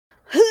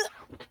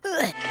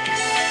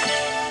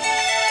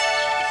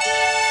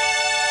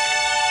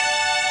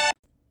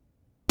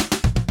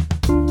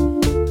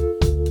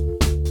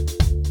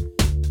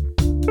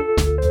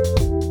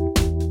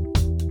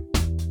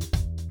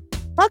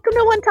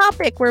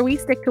topic where we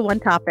stick to one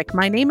topic.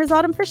 My name is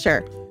Autumn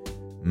Fisher.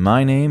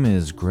 My name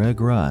is Greg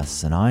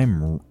Russ, and I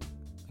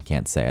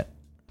can't say it.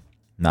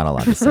 Not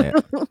allowed to say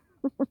it.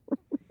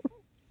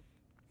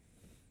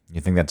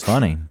 You think that's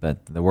funny,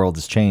 but the world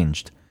has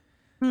changed.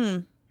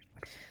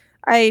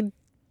 I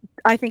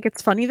think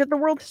it's funny that the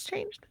world has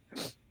changed.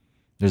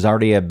 There's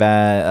already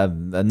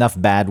enough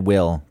bad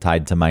will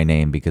tied to my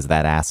name because of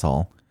that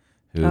asshole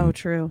who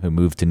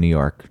moved to New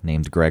York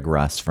named Greg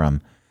Russ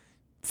from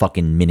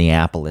fucking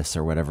Minneapolis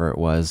or whatever it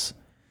was.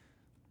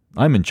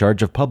 I'm in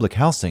charge of public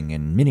housing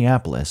in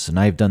Minneapolis, and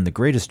I've done the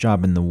greatest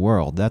job in the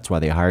world. That's why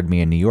they hired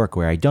me in New York,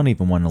 where I don't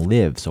even want to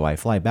live, so I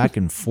fly back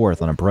and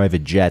forth on a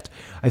private jet.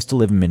 I still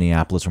live in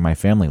Minneapolis where my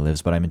family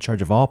lives, but I'm in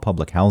charge of all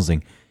public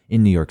housing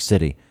in New York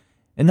City.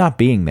 And not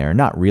being there,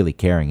 not really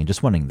caring, and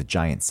just wanting the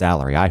giant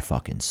salary, I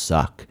fucking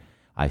suck.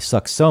 I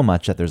suck so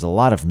much that there's a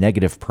lot of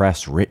negative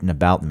press written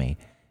about me,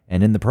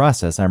 and in the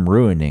process, I'm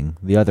ruining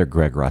the other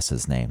Greg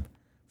Russ's name.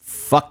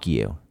 Fuck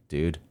you,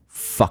 dude.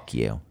 Fuck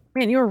you.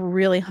 Man, you were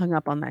really hung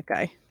up on that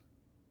guy.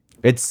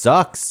 It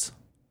sucks.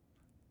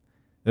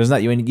 There's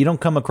not you don't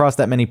come across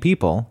that many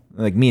people,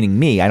 like meaning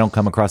me. I don't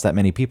come across that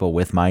many people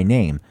with my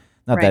name.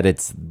 Not that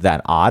it's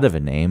that odd of a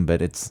name,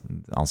 but it's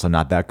also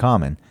not that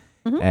common.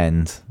 Mm-hmm.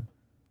 And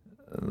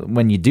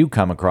when you do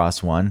come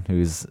across one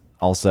who's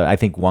also, I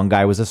think one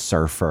guy was a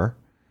surfer.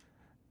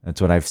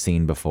 That's what I've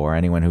seen before.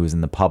 Anyone who was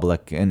in the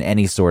public in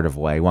any sort of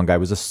way. One guy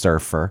was a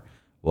surfer,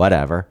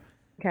 whatever.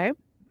 Okay.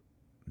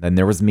 Then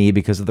there was me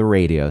because of the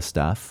radio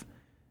stuff.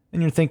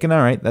 And you're thinking,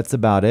 all right, that's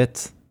about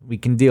it. We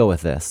can deal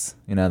with this.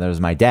 You know, there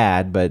was my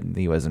dad, but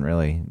he wasn't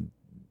really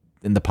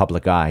in the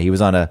public eye. He was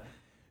on an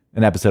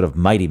episode of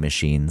Mighty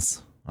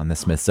Machines on the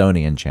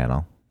Smithsonian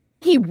Channel.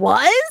 He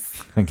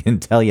was? I can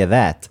tell you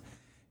that.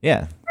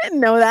 Yeah. I didn't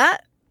know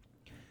that.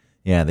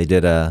 Yeah, they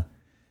did a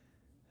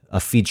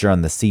feature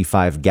on the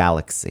C-5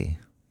 Galaxy,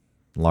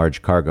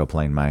 large cargo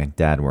plane my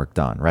dad worked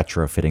on,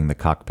 retrofitting the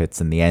cockpits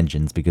and the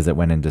engines because it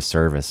went into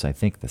service, I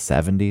think, the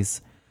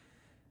 70s,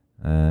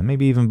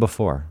 maybe even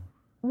before.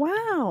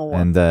 Wow.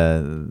 And,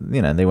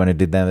 they wanted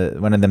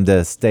them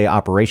to stay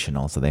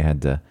operational, so they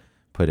had to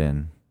put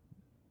in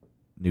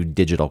new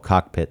digital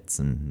cockpits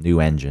and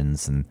new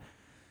engines, and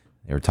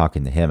they were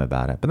talking to him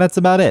about it. But that's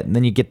about it. And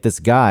then you get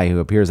this guy who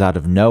appears out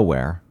of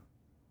nowhere,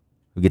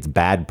 who gets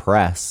bad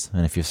press,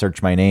 and if you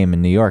search my name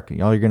in New York,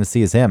 all you're going to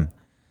see is him.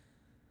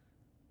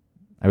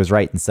 I was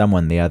writing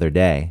someone the other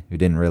day who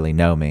didn't really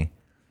know me,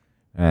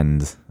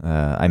 and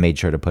I made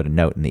sure to put a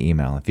note in the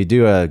email. If you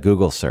do a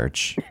Google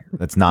search,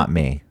 that's not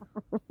me.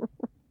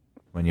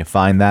 When you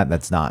find that,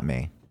 that's not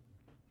me.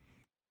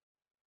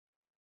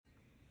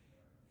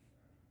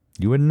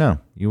 You wouldn't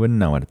know. You wouldn't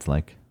know what it's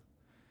like.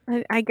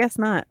 I guess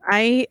not.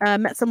 I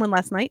met someone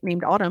last night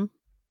named Autumn.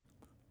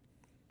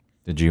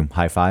 Did you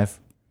high five?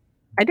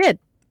 I did.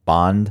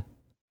 Bond?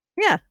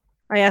 Yeah.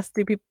 I asked,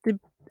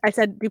 I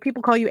said, do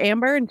people call you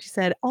Amber? And she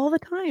said, all the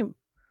time.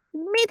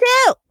 Me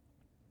too.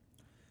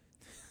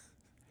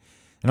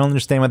 I don't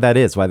understand what that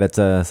is. Why that's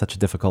such a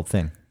difficult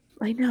thing.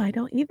 I know. I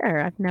don't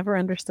either. I've never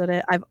understood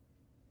it.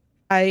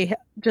 I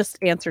just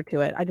answer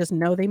to it. I just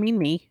know they mean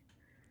me.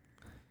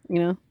 You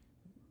know,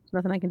 there's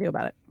nothing I can do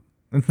about it.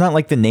 It's not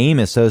like the name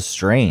is so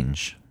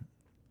strange.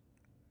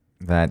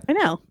 That I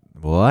know.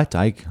 What?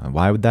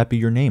 Why would that be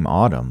your name?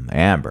 Autumn.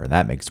 Amber.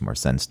 That makes more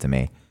sense to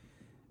me.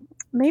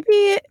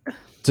 Maybe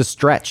it's a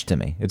stretch to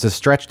me. It's a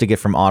stretch to get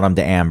from Autumn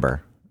to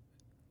Amber.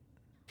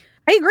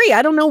 I agree.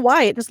 I don't know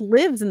why. It just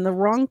lives in the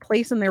wrong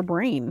place in their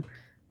brain.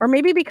 Or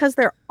maybe because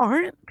there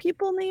aren't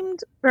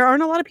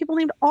a lot of people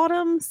named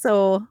Autumn,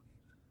 so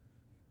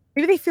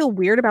maybe they feel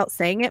weird about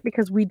saying it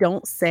because we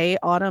don't say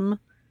autumn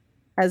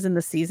as in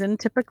the season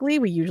typically.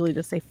 We usually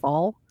just say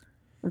fall.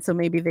 And so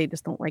maybe they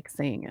just don't like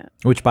saying it.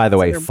 Which, by the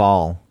way,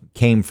 fall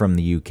came from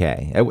the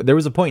UK. There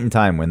was a point in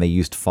time when they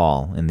used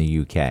fall in the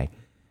UK.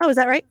 Oh, is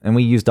that right? And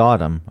we used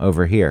autumn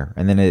over here,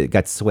 and then it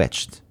got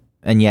switched.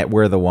 And yet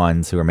we're the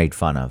ones who are made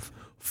fun of.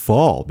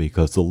 Fall,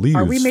 because the leaves.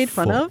 Are we made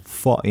fun of?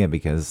 Fall, yeah,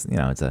 because,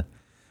 it's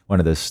one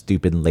of those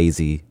stupid,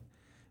 lazy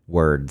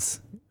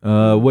words.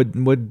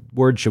 What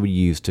word should we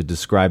use to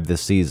describe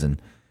this season?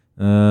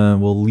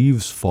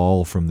 Leaves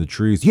fall from the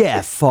trees.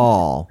 Yeah,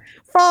 fall.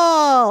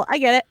 Fall. I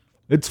get it.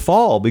 It's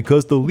fall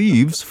because the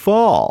leaves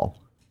fall.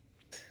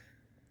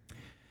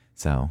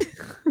 So,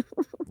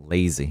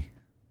 lazy.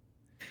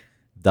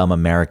 Dumb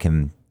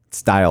American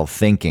style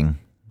thinking.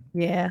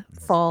 Yeah,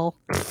 fall.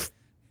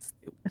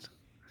 Stupid.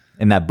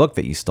 In that book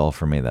that you stole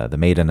from me, though, The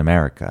Made in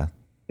America.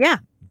 Yeah.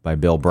 By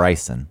Bill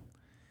Bryson.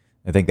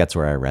 I think that's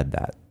where I read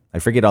that. I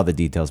forget all the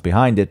details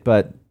behind it,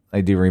 but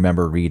I do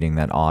remember reading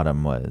that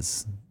autumn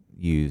was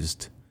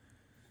used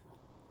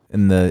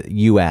in the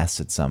U.S.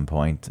 at some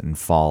point, and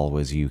fall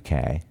was UK.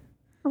 I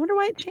wonder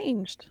why it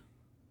changed.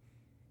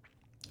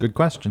 Good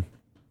question.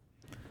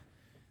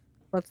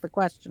 What's the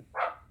question?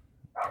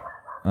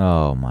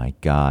 Oh, my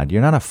God.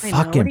 You're not a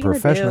fucking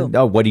professional.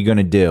 Oh, what are you going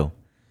to do?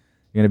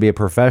 You're going to be a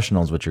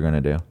professional is what you're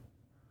going to do.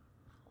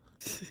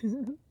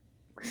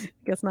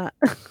 Guess not.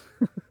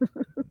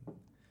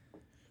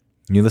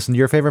 You listen to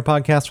your favorite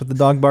podcast with the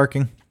dog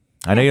barking?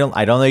 I know you don't.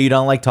 I don't know you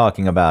don't like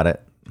talking about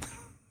it.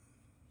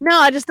 No,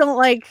 I just don't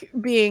like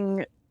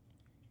being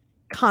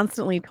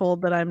constantly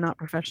told that I'm not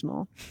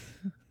professional.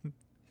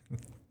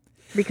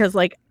 Because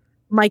like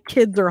my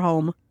kids are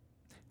home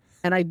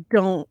and I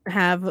don't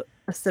have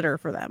a sitter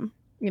for them,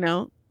 you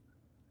know?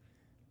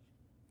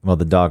 Well,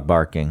 the dog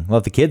barking. Well,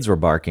 if the kids were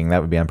barking,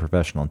 that would be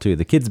unprofessional too.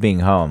 The kids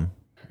being home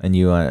and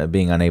you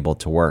being unable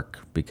to work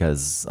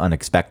because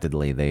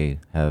unexpectedly they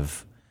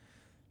have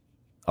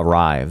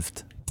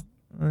arrived.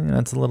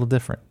 That's a little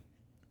different.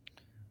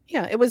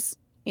 Yeah, it was.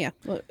 Yeah,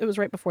 it was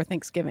right before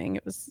Thanksgiving.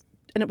 It was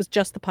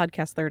just the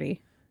podcast 30.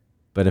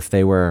 But if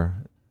they were,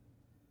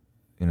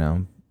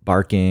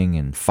 barking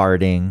and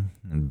farting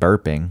and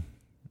burping,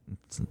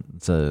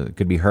 it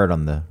could be heard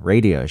on the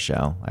radio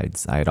show.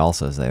 I'd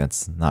also say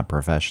that's not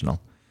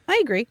professional. I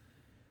agree.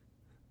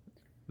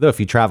 Though if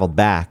you traveled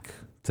back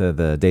to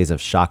the days of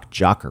shock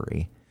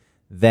jockery,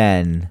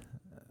 then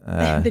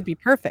they'd be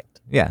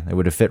perfect. Yeah, it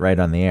would have fit right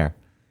on the air.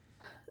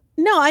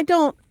 No, I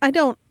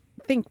don't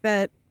think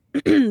that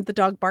the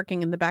dog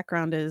barking in the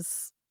background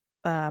is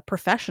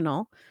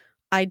professional.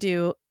 I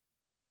do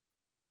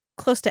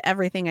close to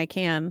everything I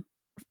can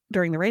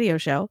during the radio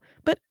show,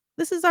 but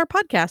this is our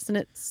podcast and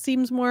it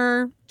seems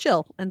more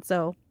chill. And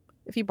so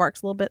if he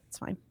barks a little bit, it's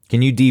fine.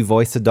 Can you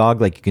de-voice a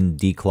dog like you can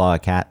declaw a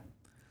cat?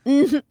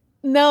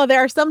 No, there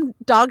are some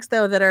dogs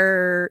though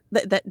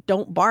that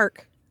don't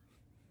bark.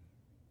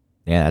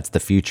 Yeah, that's the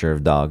future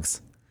of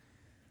dogs.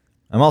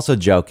 I'm also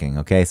joking,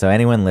 okay? So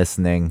anyone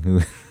listening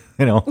who,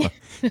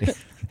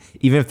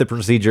 even if the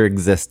procedure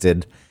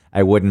existed,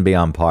 I wouldn't be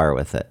on par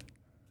with it.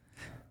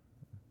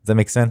 Does that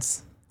make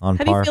sense? On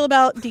How par? do you feel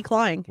about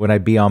declawing? Would I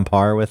be on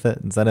par with it?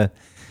 Is that a...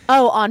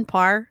 Oh, on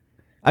par?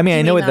 I mean,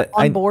 I know that...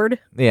 On board?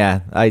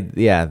 Yeah, I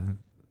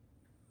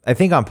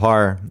think on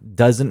par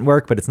doesn't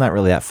work, but it's not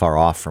really that far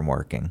off from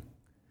working.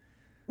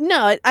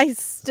 No, I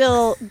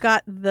still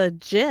got the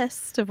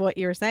gist of what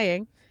you're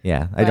saying.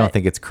 Yeah, I don't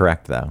think it's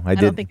correct, though. I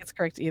don't think it's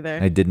correct either.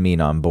 I did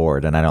mean on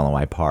board, and I don't know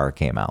why par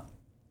came out.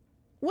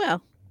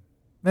 Well,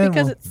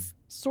 because it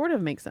sort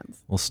of makes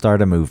sense. We'll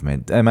start a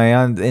movement. Am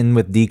I in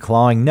with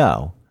declawing?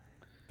 No.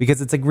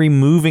 Because it's like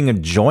removing a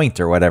joint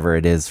or whatever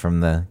it is from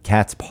the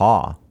cat's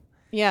paw.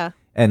 Yeah.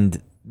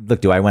 And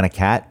look, do I want a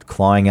cat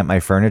clawing at my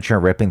furniture,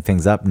 ripping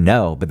things up?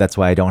 No, but that's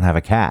why I don't have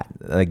a cat.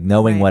 Like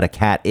knowing what a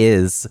cat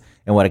is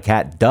and what a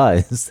cat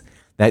does,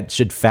 that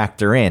should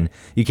factor in.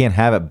 You can't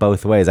have it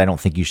both ways. I don't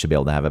think you should be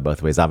able to have it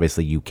both ways.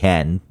 Obviously, you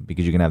can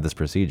because you can have this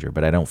procedure,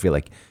 but I don't feel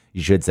like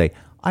you should say,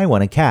 I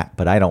want a cat,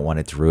 but I don't want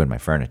it to ruin my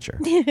furniture.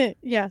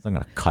 Yeah. So I'm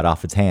going to cut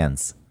off its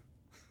hands.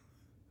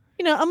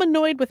 I'm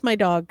annoyed with my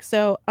dog,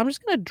 so I'm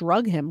just going to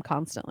drug him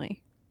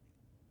constantly.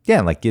 Yeah,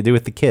 like you do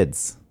with the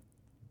kids.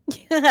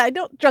 I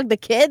don't drug the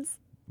kids.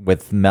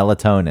 With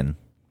melatonin.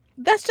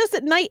 That's just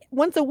at night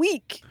once a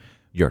week.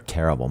 You're a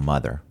terrible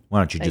mother. Why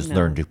don't you just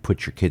learn to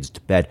put your kids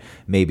to bed?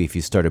 Maybe if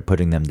you started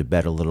putting them to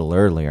bed a little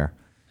earlier.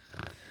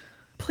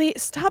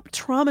 Please stop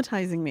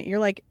traumatizing me. You're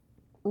like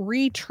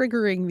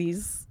re-triggering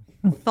these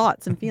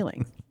thoughts and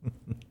feelings.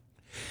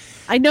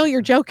 I know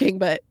you're joking,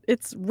 but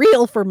it's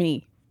real for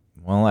me.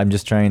 Well, I'm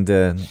just trying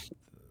to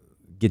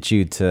get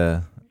you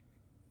to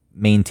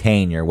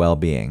maintain your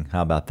well-being.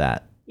 How about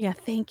that? Yeah,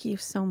 thank you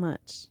so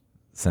much.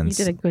 You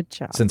did a good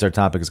job. Since our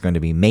topic is going to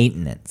be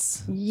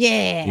maintenance.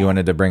 Yeah. You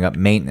wanted to bring up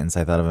maintenance.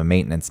 I thought of a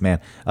maintenance man.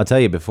 I'll tell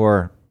you,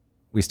 before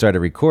we started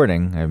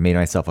recording, I made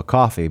myself a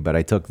coffee, but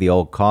I took the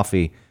old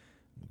coffee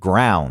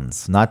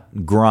grounds,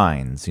 not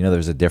grinds.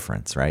 There's a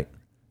difference, right?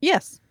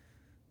 Yes.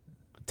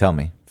 Tell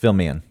me. Fill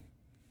me in.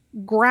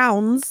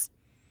 Grounds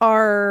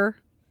are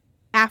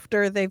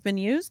after they've been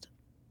used.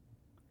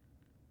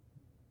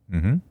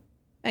 Mm-hmm.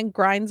 And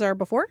grinds are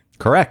before?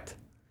 Correct.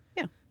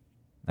 Yeah.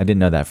 I didn't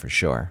know that for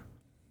sure.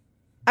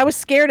 I was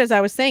scared as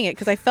I was saying it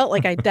because I felt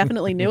like I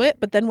definitely knew it.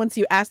 But then once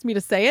you asked me to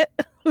say it,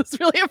 I was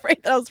really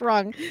afraid that I was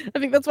wrong. I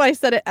think that's why I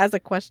said it as a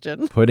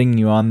question. Putting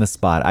you on the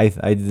spot. I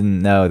didn't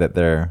know that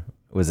there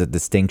was a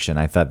distinction.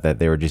 I thought that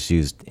they were just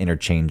used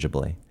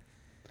interchangeably.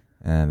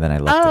 And then I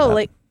looked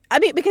it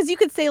up. Because you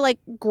could say like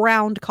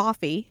ground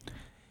coffee.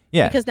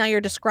 Yeah. Because now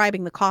you're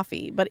describing the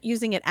coffee, but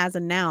using it as a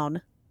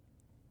noun.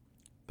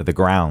 But the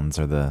grounds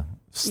are the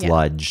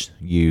sludge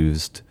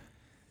used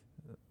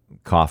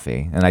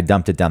coffee. And I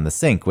dumped it down the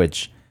sink,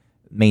 which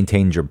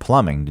maintains your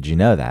plumbing. Did you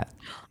know that?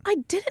 I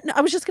didn't know.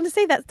 I was just going to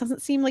say that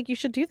doesn't seem like you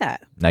should do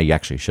that. No, you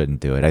actually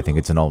shouldn't do it. I think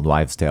it's an old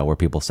wives' tale where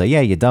people say,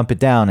 yeah, you dump it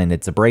down and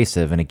it's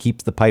abrasive and it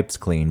keeps the pipes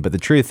clean. But the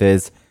truth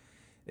is,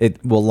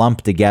 it will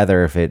lump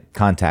together if it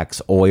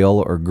contacts oil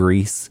or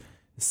grease.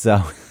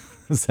 So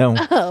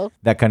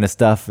that kind of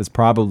stuff is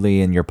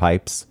probably in your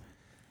pipes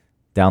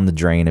down the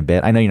drain a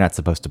bit. I know you're not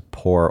supposed to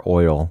pour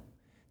oil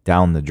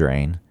down the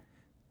drain.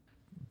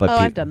 But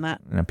I've done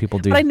that. People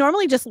do. But I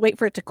normally just wait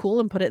for it to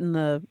cool and put it in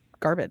the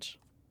garbage.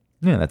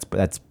 Yeah,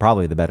 that's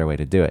probably the better way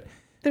to do it.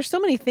 There's so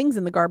many things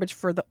in the garbage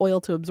for the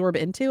oil to absorb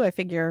into. I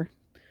figure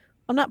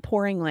I'm not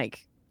pouring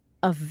like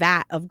a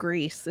vat of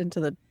grease into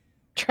the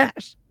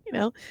trash,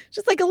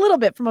 just like a little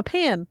bit from a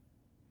pan.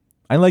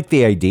 I like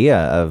the idea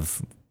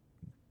of,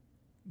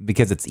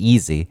 because it's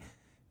easy,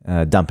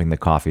 dumping the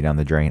coffee down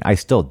the drain. I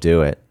still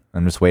do it.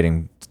 I'm just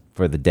waiting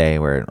for the day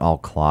where it all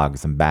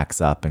clogs and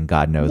backs up, and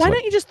God knows. Why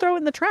don't you just throw it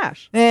in the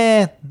trash?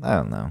 I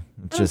don't know.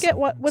 I don't get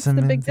what's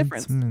the big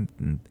difference.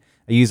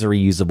 I use a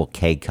reusable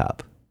K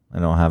cup. I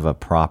don't have a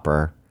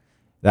proper.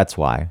 That's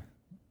why.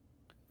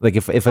 Like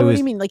if it was. What do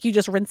you mean? Like you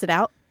just rinse it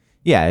out?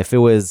 Yeah, if it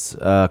was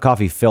a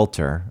coffee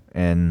filter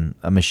and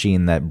a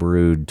machine that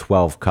brewed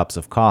 12 cups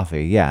of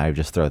coffee, yeah, I would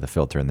just throw the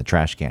filter in the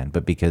trash can.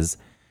 But because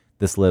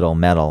this little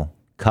metal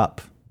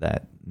cup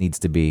that needs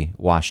to be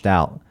washed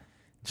out,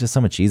 it's just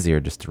so much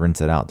easier just to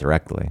rinse it out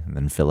directly and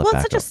then fill it back up.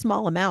 Well, it's such a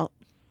small amount.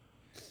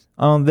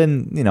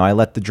 Then, I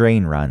let the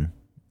drain run.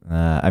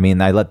 I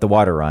let the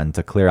water run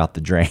to clear out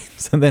the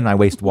drains, and then I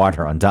waste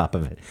water on top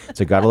of it.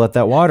 So got to let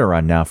that water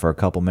run now for a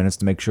couple minutes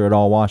to make sure it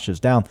all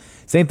washes down.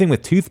 Same thing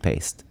with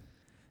toothpaste.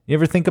 You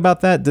ever think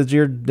about that? Does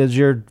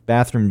your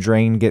bathroom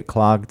drain get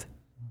clogged?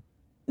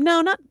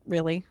 No, not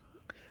really.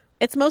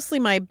 It's mostly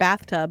my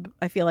bathtub.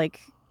 I feel like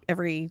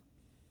every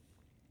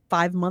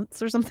 5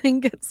 months or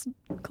something gets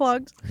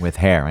clogged. With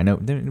hair. I know.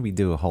 Didn't we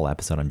do a whole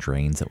episode on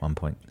drains at one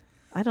point?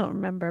 I don't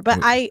remember, but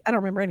I don't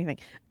remember anything.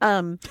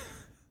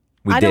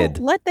 We did. Don't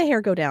let the hair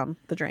go down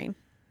the drain.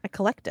 I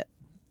collect it.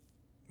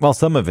 Well,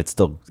 some of it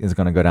still is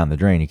going to go down the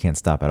drain. You can't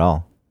stop it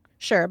all.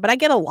 Sure, but I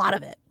get a lot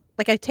of it.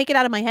 Like I take it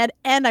out of my head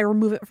and I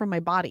remove it from my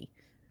body.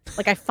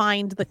 Like I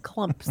find the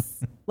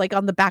clumps like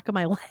on the back of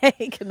my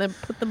leg and then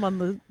put them on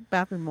the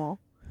bathroom wall.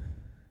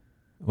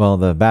 Well,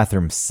 the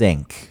bathroom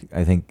sink,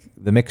 I think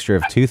the mixture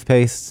of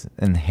toothpaste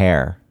and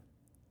hair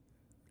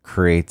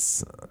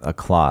creates a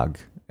clog.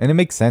 And it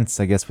makes sense,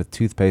 I guess, with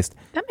toothpaste.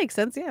 That makes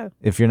sense, yeah.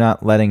 If you're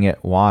not letting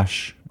it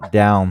wash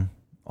down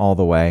all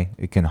the way,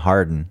 it can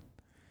harden.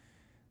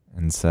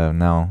 And so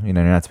now, you're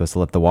not supposed to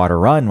let the water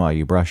run while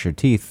you brush your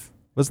teeth.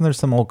 Wasn't there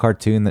some old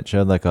cartoon that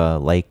showed like a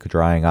lake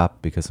drying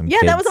up because some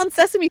kids... that was on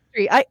Sesame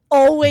Street. I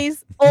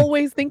always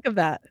think of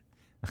that.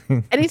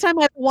 Anytime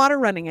I have water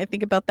running, I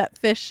think about that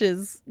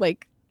fish's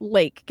like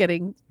lake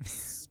getting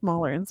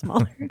smaller and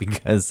smaller.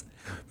 Because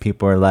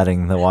people are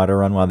letting the water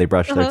run while they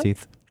brush their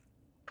teeth.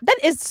 That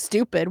is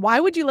stupid. Why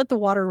would you let the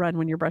water run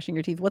when you're brushing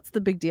your teeth? What's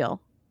the big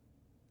deal?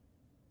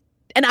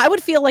 And I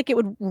would feel like it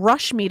would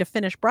rush me to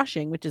finish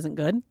brushing, which isn't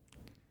good.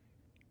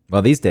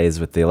 Well, these days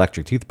with the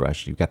electric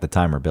toothbrush, you've got the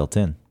timer built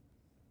in.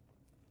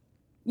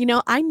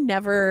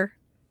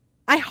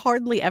 I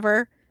hardly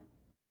ever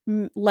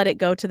let it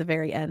go to the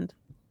very end.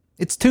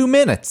 It's 2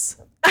 minutes.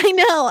 I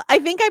know. I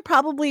think I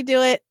probably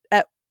do it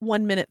at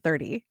 1 minute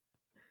 30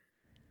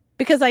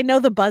 because I know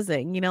the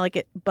buzzing, like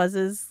it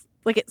buzzes,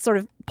 like it sort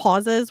of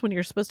pauses when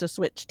you're supposed to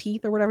switch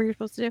teeth or whatever you're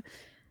supposed to do.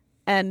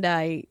 And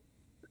I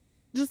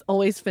just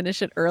always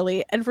finish it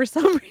early. And for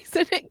some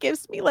reason, it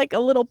gives me like a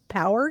little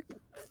power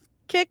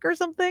kick or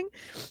something.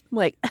 I'm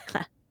like,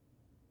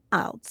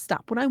 I'll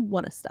stop when I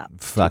want to stop.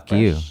 Fuck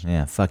you.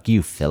 Yeah, fuck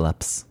you,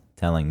 Phillips.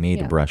 Telling me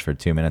to brush for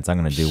 2 minutes. I'm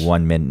going to do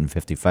 1 minute and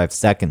 55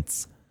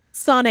 seconds.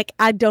 Sonic,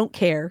 I don't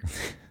care.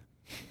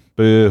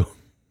 Boo.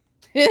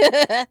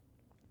 Well,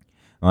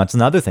 that's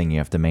another thing you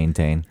have to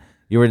maintain.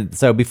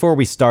 So before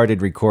we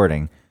started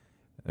recording,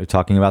 we were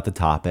talking about the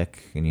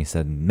topic, and you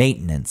said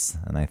maintenance.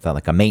 And I felt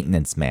like a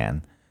maintenance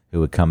man who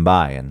would come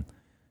by and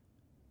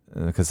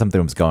because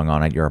something was going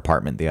on at your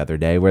apartment the other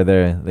day where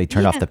they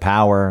turned off the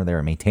power, they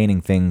were maintaining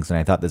things, and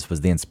I thought this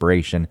was the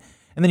inspiration.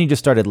 And then you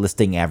just started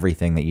listing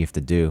everything that you have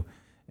to do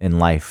in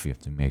life. You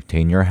have to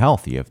maintain your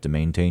health, you have to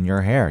maintain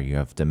your hair, you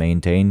have to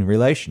maintain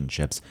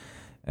relationships.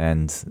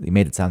 And you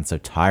made it sound so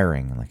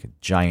tiring, like a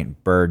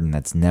giant burden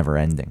that's never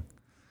ending.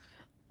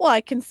 Well, I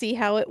can see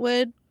how it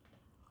would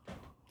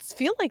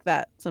feel like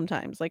that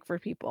sometimes, like for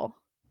people.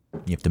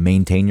 You have to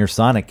maintain your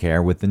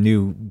Sonicare with the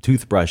new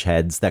toothbrush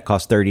heads that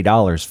cost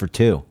 $30 for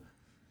 2.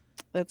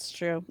 That's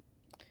true.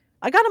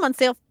 I got them on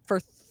sale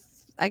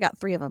I got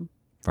 3 of them.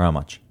 For how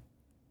much?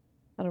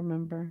 I don't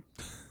remember.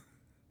 It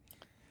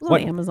was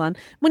on Amazon.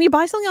 When you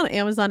buy something on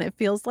Amazon, it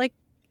feels like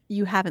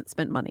you haven't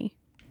spent money.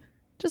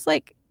 Just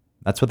like...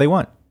 That's what they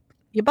want.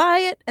 You buy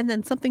it, and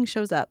then something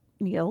shows up.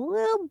 And you get a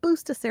little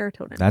boost of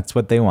serotonin. That's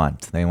what they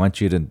want. They want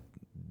you to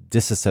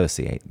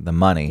disassociate. The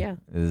money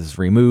is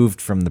removed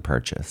from the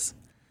purchase.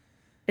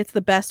 It's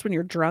the best when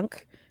you're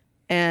drunk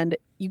and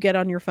you get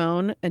on your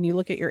phone and you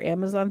look at your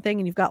Amazon thing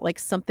and you've got like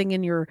something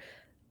in your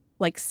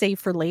like save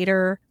for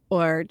later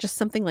or just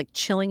something like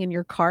chilling in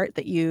your cart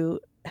that you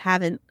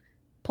haven't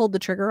pulled the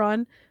trigger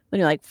on. Then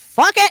you're like,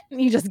 fuck it.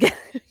 And you just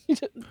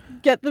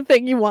get the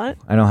thing you want.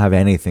 I don't have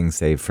anything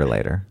saved for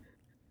later.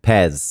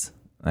 Pez.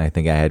 I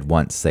think I had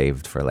once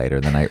saved for later.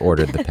 Then I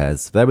ordered the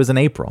Pez. That was in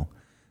April.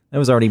 That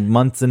was already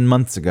months and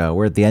months ago.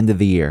 We're at the end of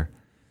the year.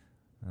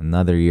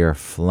 Another year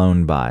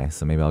flown by,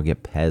 so maybe I'll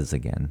get Pez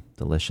again.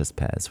 Delicious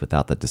Pez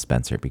without the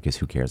dispenser, because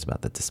who cares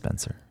about the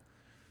dispenser?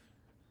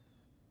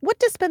 What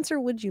dispenser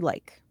would you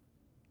like?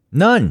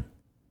 None.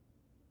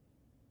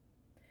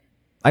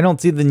 I don't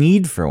see the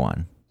need for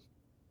one.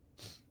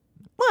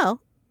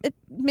 Well,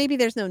 maybe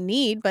there's no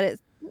need, but it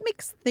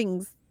makes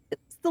things,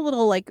 it's the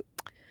little like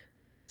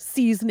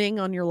seasoning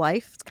on your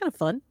life. It's kind of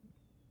fun.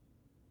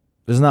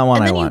 There's not one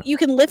and then I want. You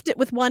can lift it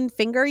with one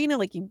finger,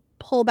 like you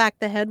pull back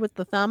the head with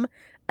the thumb,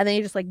 and then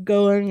you just like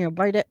go and you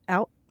bite it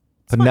out.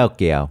 It's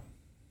Pinocchio. Fun.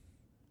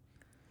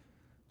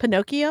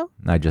 Pinocchio?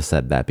 I just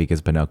said that because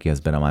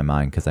Pinocchio's been on my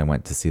mind because I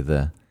went to see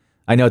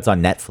I know it's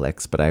on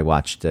Netflix, but I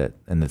watched it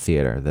in the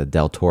theater, the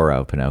Del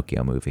Toro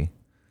Pinocchio movie.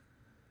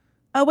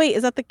 Oh, wait,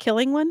 is that the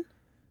Killing one?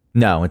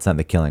 No, it's not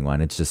the Killing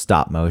one. It's just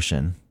stop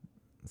motion.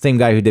 Same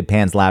guy who did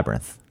Pan's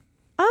Labyrinth.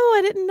 Oh,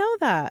 I didn't know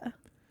that.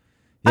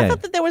 Yeah. I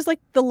thought that there was like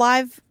the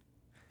live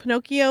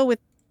Pinocchio with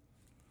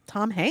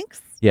Tom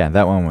Hanks. Yeah,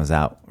 that one was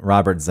out.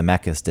 Robert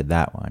Zemeckis did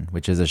that one,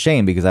 which is a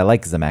shame because I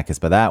like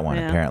Zemeckis, but that one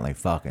apparently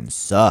fucking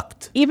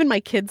sucked. Even my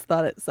kids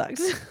thought it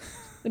sucked.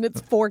 And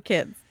it's 4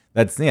 kids.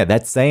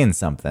 That's saying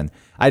something.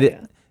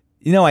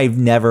 I've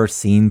never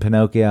seen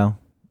Pinocchio.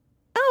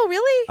 Oh,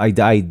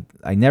 really?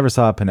 I never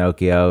saw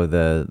Pinocchio,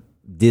 the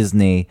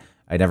Disney.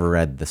 I never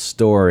read the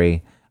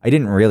story. I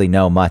didn't really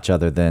know much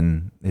other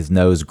than his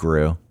nose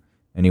grew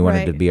and he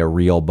wanted to be a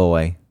real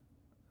boy.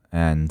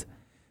 And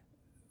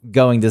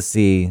going to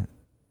see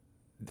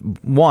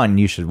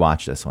you should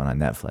watch this one on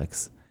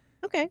Netflix.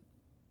 Okay.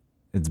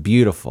 It's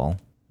beautiful.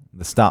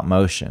 The stop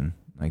motion,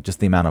 like just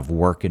the amount of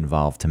work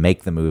involved to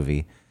make the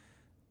movie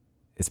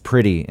is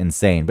pretty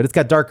insane, but it's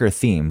got darker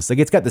themes. Like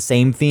it's got the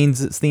same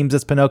themes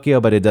as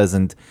Pinocchio, but it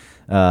doesn't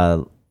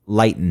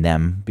lighten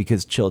them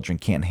because children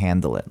can't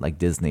handle it like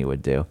Disney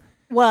would do.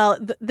 Well,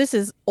 this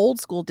is old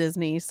school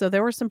Disney, so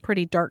there were some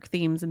pretty dark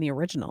themes in the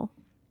original.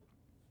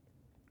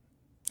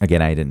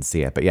 Again, I didn't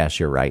see it, but yes,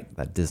 you're right.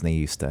 That Disney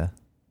used to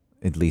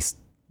at least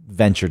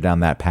venture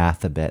down that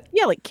path a bit.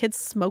 Yeah, like kids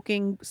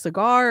smoking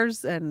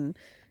cigars and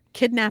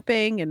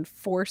kidnapping and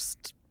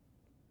forced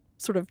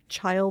sort of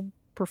child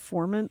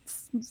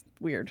performance. It's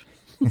weird.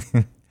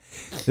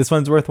 This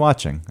one's worth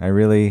watching. I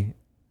really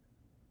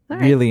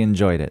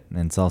enjoyed it.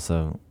 And it's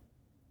also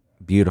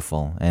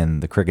beautiful.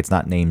 And the cricket's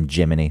not named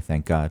Jiminy,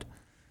 thank God.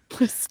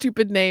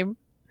 Stupid name.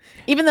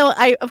 Even though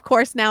of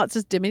course, now it's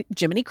just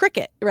Jiminy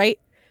Cricket, right?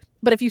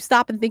 But if you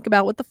stop and think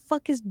about what the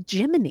fuck is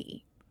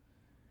Jiminy?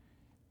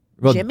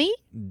 Well, Jimmy?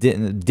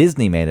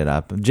 Disney made it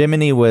up.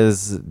 Jiminy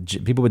was,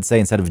 people would say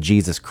instead of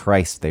Jesus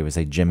Christ, they would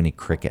say Jiminy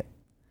Cricket.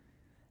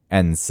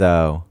 And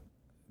so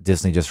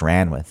Disney just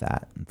ran with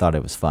that and thought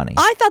it was funny.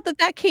 I thought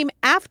that came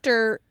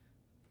after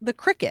the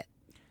cricket.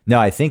 No,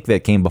 I think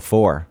that came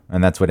before,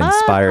 and that's what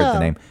inspired the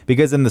name.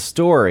 Because in the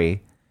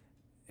story,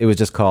 it was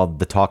just called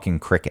The Talking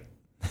Cricket.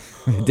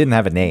 It didn't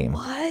have a name.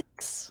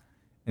 What?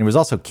 And it was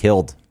also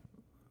killed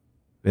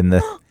in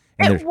the...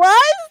 It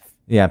was?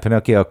 Yeah,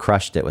 Pinocchio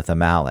crushed it with a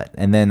mallet,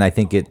 and then I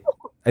think it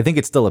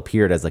still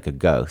appeared as like a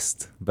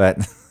ghost.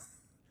 But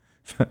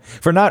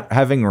for not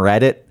having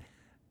read it,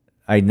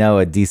 I know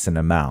a decent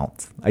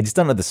amount. I just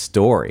don't know the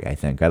story. I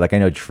think I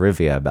know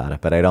trivia about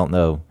it, but I don't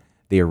know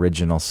the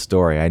original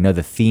story. I know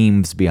the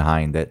themes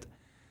behind it.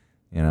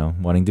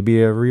 Wanting to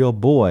be a real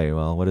boy.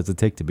 Well, what does it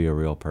take to be a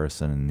real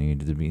person? And you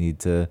need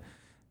to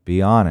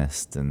be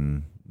honest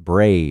and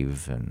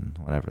brave and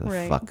whatever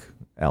the fuck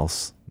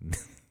else.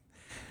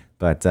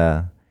 But.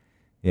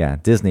 Yeah,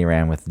 Disney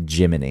ran with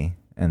Jiminy,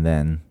 and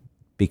then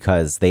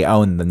because they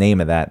own the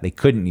name of that, they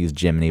couldn't use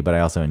Jiminy, but I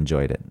also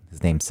enjoyed it.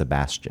 His name's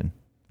Sebastian,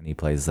 and he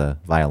plays the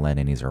violin,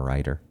 and he's a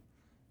writer.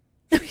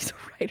 He's a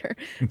writer.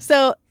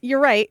 So you're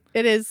right.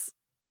 It is,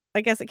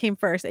 I guess it came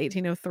first,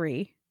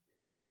 1803.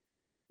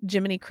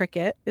 Jiminy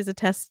Cricket is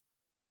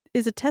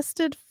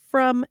attested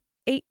from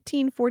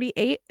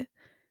 1848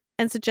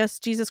 and suggests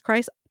Jesus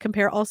Christ.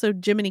 Compare also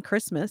Jiminy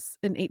Christmas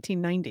in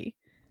 1890.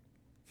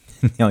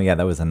 Oh, yeah,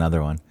 that was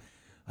another one.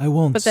 I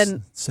won't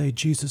say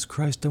Jesus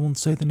Christ. I won't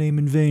say the name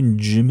in vain.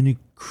 Jiminy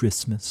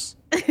Christmas.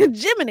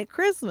 Jiminy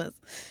Christmas.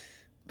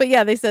 But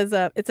yeah, it says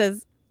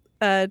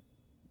the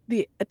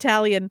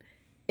Italian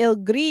Il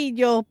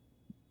Grillo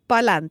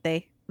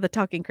Parlante, the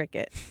talking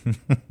cricket.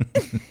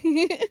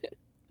 It's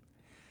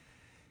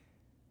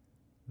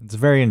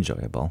very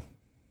enjoyable.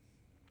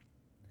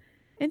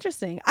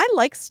 Interesting. I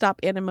like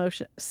stop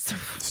animations.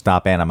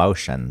 Stop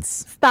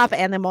animations. Stop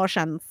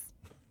animations.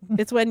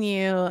 It's when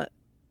you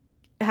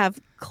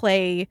have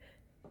clay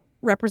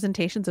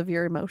representations of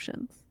your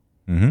emotions.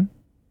 Mm-hmm.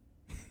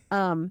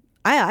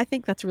 I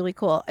think that's really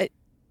cool.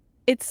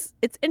 It's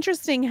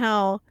interesting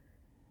how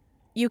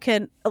you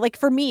can, like,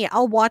 for me,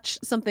 I'll watch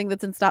something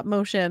that's in stop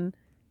motion,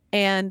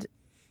 and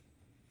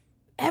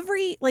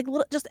every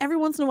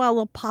once in a while, a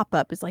little pop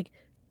up is like,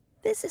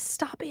 this is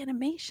stop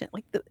animation.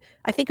 Like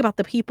I think about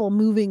the people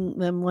moving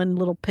them one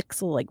little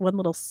pixel, like one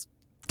little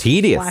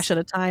tedious flash at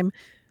a time.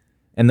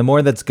 And the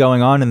more that's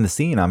going on in the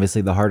scene,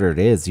 obviously, the harder it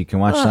is. You can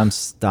watch some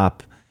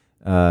stop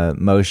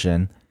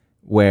motion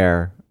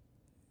where,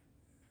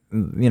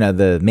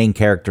 the main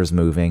character's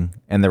moving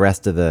and the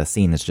rest of the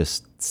scene is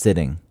just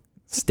sitting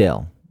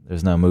still.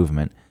 There's no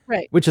movement.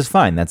 Right. Which is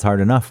fine. That's hard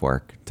enough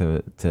work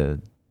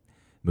to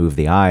move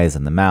the eyes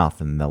and the mouth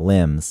and the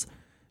limbs.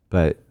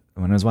 But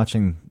when I was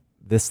watching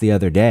this the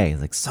other day,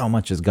 like so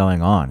much is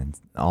going on in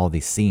all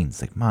these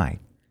scenes. Like, my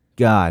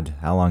God,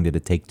 how long did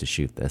it take to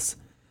shoot this?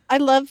 I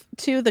love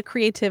too the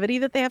creativity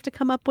that they have to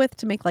come up with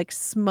to make like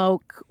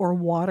smoke or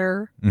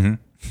water. Mm-hmm.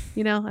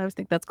 You know, I always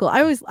think that's cool.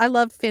 I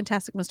love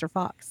Fantastic Mr.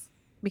 Fox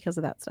because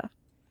of that stuff.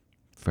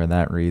 For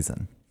that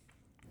reason.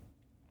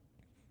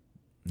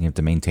 You have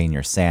to maintain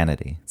your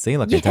sanity. See,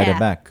 look, I tied it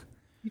back.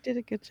 You did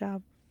a good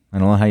job. I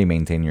don't know how you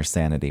maintain your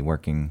sanity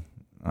working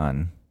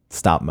on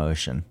stop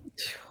motion.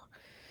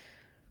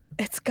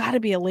 It's got to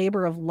be a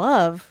labor of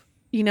love,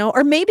 you know,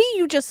 or maybe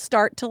you just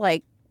start to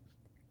like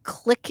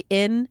click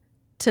in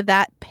to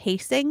that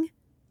pacing.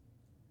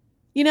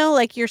 You know,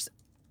 like your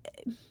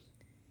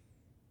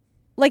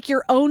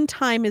own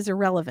time is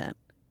irrelevant.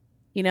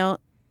 You know,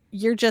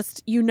 you're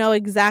just, you know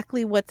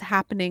exactly what's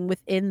happening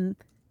within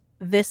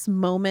this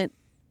moment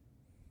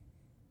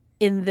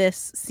in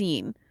this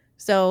scene.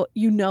 So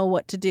you know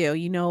what to do.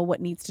 You know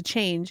what needs to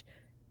change.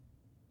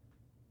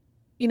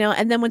 You know,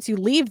 and then once you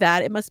leave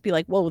that, it must be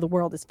like, whoa, the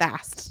world is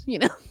fast, you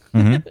know?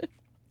 Mm-hmm.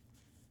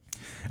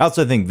 I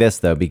also think this,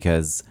 though,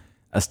 because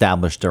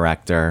established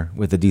director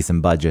with a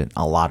decent budget,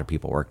 a lot of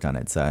people worked on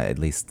it. So at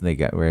least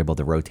were able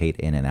to rotate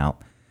in and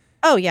out.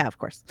 Oh, yeah, of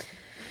course.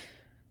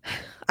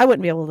 I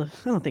wouldn't be able to.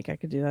 I don't think I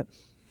could do that.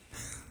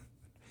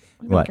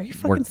 What? Are you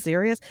fucking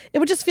serious? It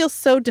would just feel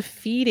so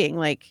defeating.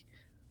 Like,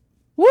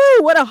 woo,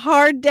 what a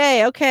hard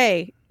day.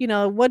 Okay. You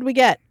know, what'd we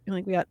get?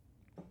 Like, we got,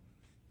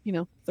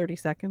 30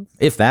 seconds.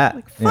 If that.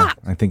 Like, fuck.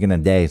 Yeah, I think in a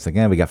day, it's like,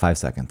 we got 5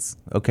 seconds.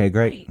 Okay,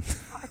 great.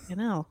 Fucking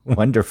hell.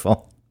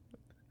 Wonderful.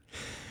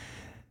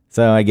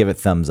 So I give it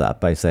thumbs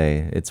up. I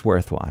say it's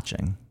worth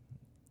watching.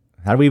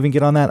 How do we even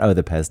get on that? Oh,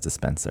 the Pez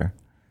dispenser.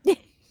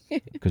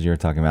 Because you were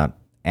talking about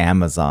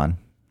Amazon.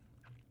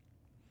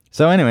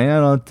 So anyway, I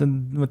don't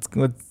know what's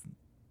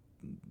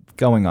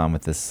going on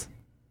with this.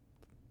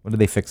 What did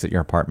they fix at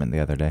your apartment the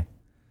other day?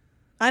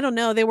 I don't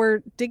know. They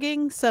were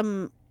digging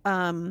some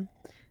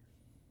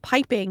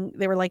piping.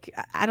 They were like,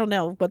 I don't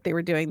know what they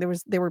were doing.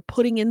 They were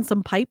putting in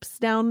some pipes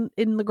down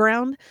in the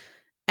ground,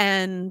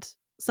 and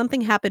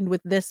something happened with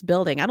this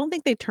building. I don't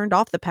think they turned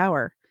off the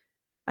power.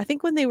 I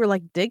think when they were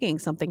like digging,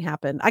 something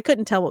happened. I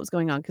couldn't tell what was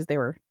going on because they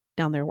were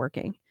down there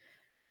working.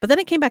 But then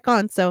it came back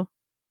on, so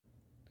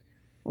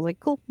I was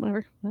like, cool,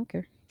 whatever. I don't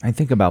care. I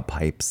think about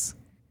pipes.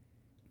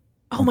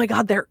 Oh my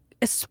God, they're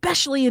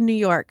especially in New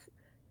York.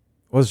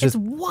 Well, it's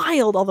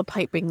wild, all the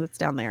piping that's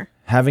down there.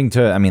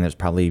 There's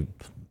probably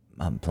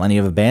plenty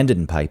of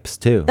abandoned pipes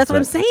too. That's what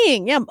I'm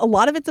saying. Yeah, a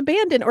lot of it's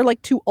abandoned or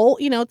like too old.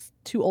 It's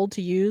too old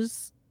to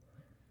use.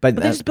 But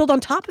they just build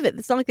on top of it.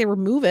 It's not like they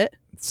remove it.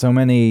 So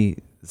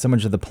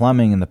much of the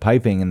plumbing and the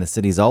piping in the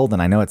city's old,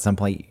 and I know at some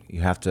point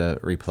you have to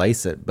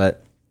replace it,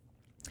 but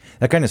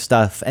that kind of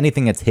stuff,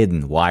 anything that's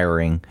hidden,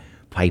 wiring,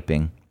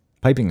 piping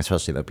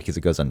especially though, because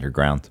it goes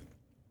underground.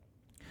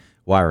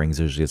 Wiring's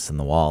usually just in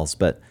the walls,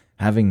 but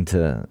having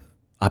to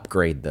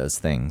upgrade those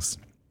things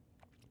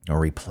or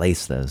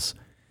replace those,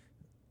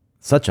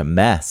 such a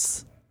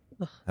mess.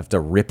 Have to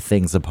rip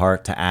things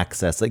apart to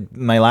access. Like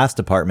my last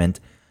apartment,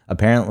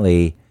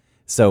 apparently,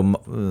 so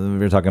we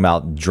were talking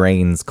about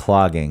drains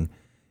clogging.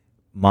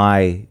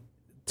 My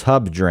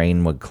tub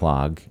drain would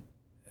clog.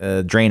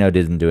 Drano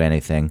didn't do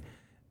anything.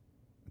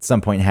 At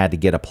some point had to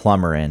get a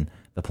plumber in.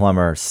 The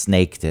plumber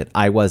snaked it.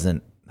 I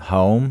wasn't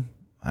home.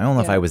 I don't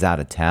know if I was out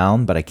of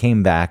town, but I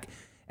came back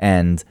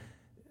and,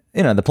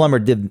 the plumber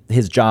did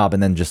his job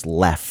and then just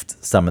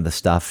left some of the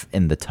stuff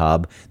in the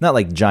tub. Not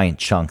like giant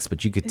chunks,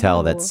 but you could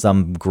tell that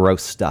some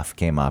gross stuff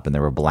came up and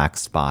there were black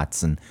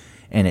spots and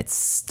it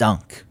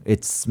stunk.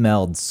 It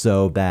smelled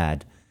so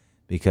bad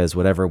because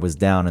whatever was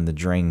down in the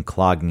drain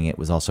clogging it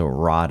was also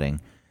rotting.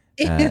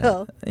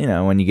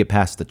 When you get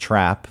past the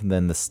trap,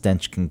 then the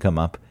stench can come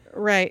up.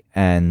 Right.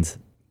 And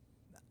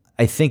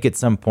I think at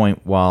some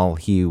point while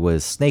he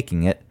was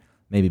snaking it,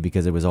 maybe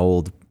because it was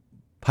old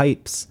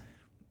pipes,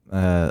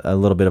 a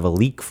little bit of a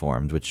leak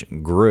formed, which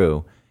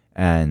grew,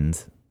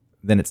 and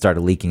then it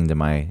started leaking to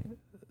my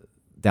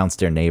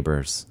downstairs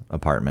neighbor's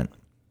apartment.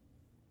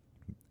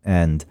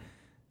 And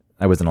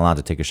I wasn't allowed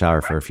to take a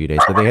shower for a few days,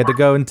 but they had to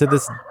go into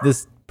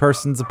this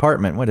person's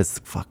apartment. What is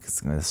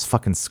this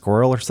fucking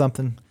squirrel or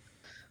something?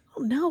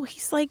 Oh no,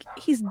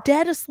 he's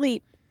dead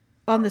asleep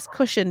on this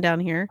cushion down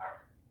here,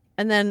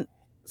 and then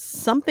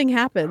something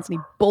happens and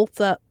he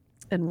bolts up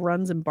and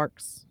runs and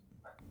barks.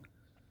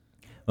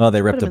 Well,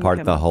 they ripped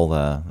apart the whole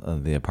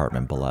of the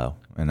apartment below,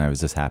 and I was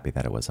just happy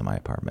that it wasn't my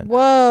apartment.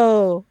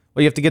 Whoa!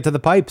 Well, you have to get to the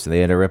pipes. They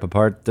had to rip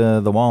apart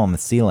the wall and the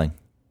ceiling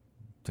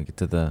to get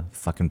to the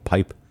fucking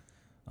pipe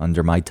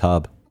under my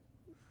tub.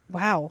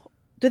 Wow!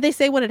 Did they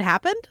say what had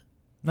happened?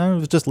 No, it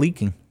was just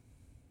leaking.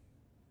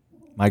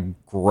 My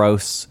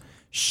gross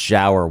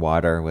shower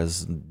water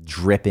was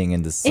dripping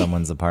into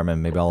someone's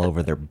apartment, maybe all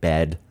over their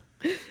bed.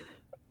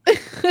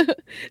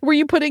 Were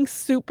you putting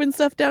soup and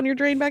stuff down your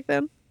drain back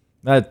then?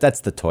 That's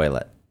the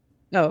toilet.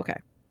 Oh, okay.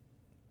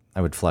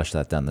 I would flush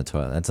that down the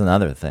toilet. That's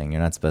another thing.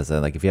 You're not supposed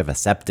to, like, if you have a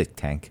septic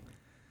tank,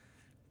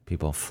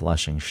 people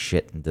flushing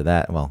shit into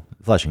that. Well,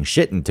 flushing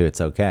shit into it's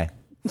okay.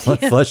 Yeah.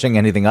 Flushing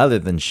anything other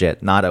than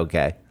shit, not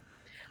okay.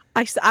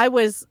 I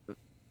was,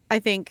 I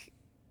think,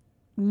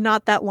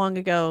 not that long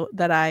ago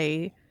that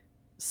I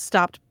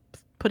stopped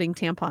putting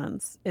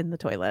tampons in the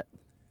toilet?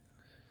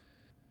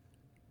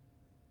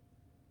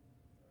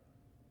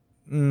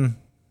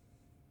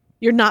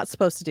 You're not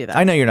supposed to do that.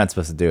 I know you're not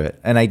supposed to do it.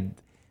 And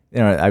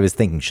I was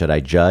thinking, should I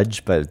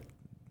judge? But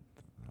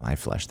I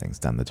flush things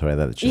down the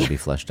toilet that shouldn't be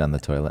flushed down the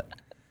toilet.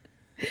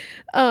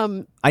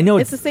 I know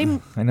it's the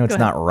same. I know it's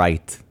not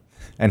right.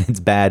 And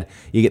it's bad.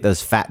 You get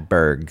those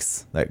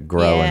fatbergs that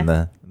grow in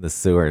the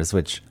sewers,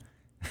 which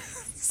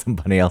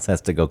somebody else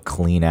has to go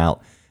clean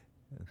out.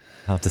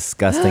 How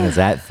disgusting is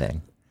that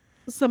thing?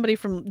 Somebody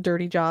from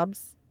Dirty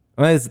Jobs.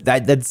 Well,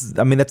 that's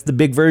the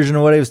big version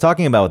of what I was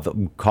talking about with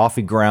the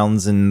coffee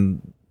grounds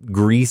and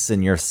grease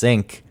in your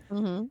sink.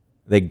 Mm-hmm.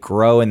 They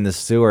grow in the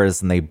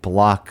sewers and they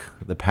block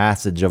the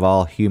passage of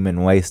all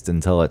human waste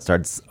until it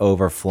starts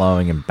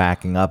overflowing and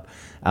backing up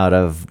out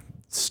of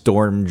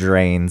storm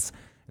drains.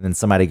 And then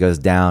somebody goes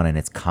down and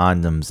it's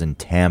condoms and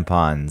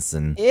tampons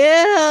and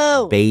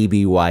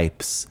baby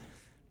wipes.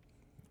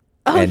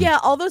 Oh, yeah.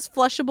 All those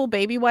flushable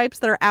baby wipes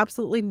that are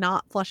absolutely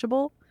not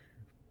flushable.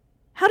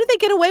 How did they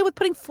get away with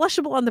putting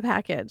flushable on the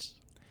package?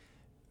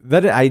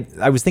 That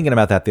I was thinking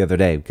about that the other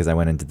day because I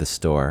went into the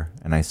store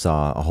and I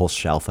saw a whole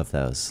shelf of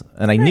those.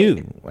 And I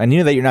knew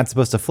that you're not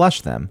supposed to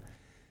flush them.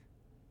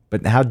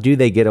 But how do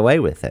they get away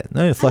with it?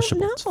 No,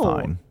 flushable. It's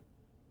fine.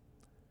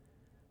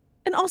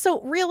 And also,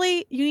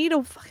 really, you need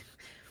a...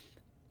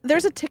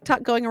 There's a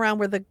TikTok going around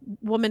where the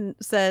woman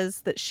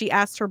says that she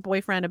asked her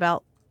boyfriend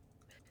about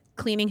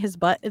cleaning his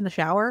butt in the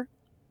shower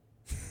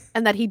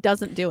and that he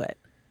doesn't do it.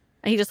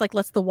 And he just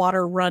lets the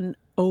water run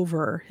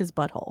over his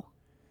butthole.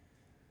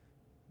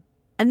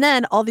 And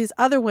then all these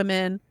other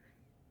women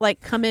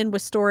come in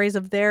with stories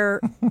of their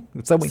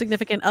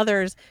significant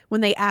others when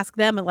they ask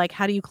them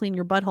how do you clean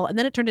your butthole? And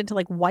then it turned into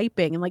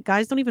wiping and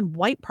guys don't even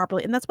wipe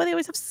properly. And that's why they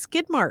always have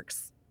skid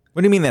marks.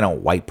 What do you mean they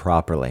don't wipe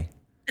properly?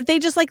 They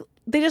just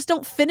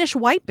don't finish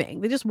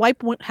wiping. They just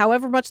wipe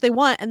however much they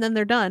want and then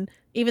they're done,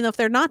 even if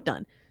they're not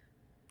done.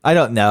 I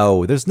don't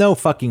know. There's no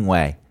fucking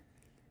way.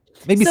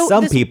 Maybe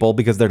some people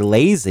because they're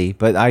lazy,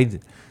 but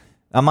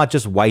I'm not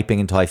just wiping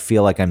until I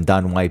feel like I'm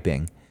done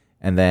wiping.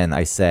 And then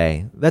I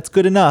say, that's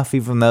good enough,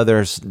 even though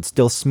there's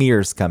still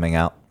smears coming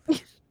out.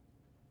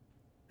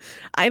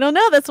 I don't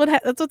know. That's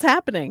what's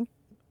happening.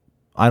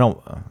 I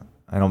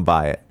don't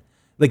buy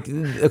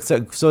it.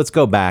 So let's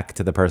go back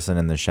to the person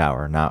in the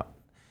shower. Now,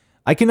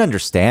 I can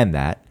understand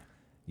that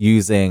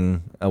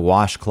using a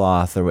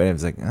washcloth or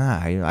whatever. It's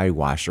I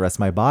wash the rest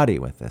of my body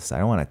with this. I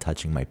don't want it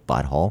touching my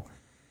butthole.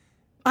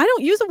 I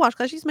don't use a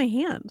washcloth. I use my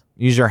hand.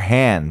 Use your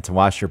hand to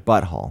wash your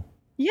butthole.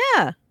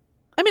 Yeah.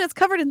 I mean, it's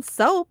covered in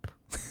soap.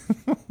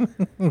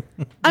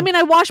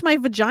 I wash my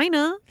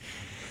vagina.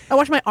 I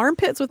wash my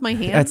armpits with my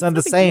hands. It's not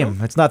the same.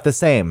 It's not the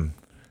same.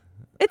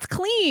 It's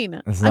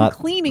clean. I'm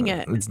cleaning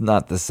it. It's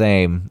not the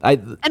same.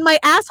 And my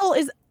asshole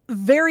is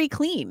very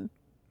clean.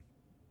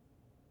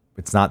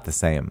 It's not the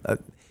same.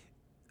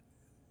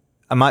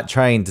 I'm not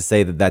trying to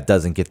say that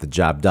doesn't get the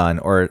job done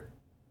or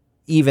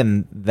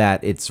even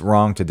that it's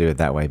wrong to do it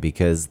that way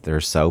because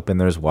there's soap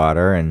and there's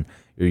water and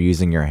you're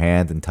using your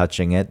hand and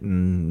touching it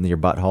and your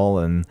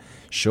butthole. And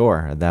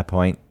sure, at that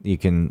point, you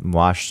can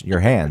wash your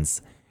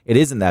hands. It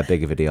isn't that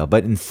big of a deal.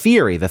 But in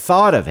theory, the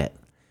thought of it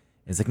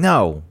is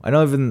no, I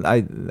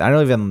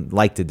don't even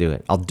like to do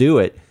it. I'll do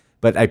it,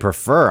 but I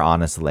prefer,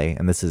 honestly,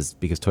 and this is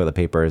because toilet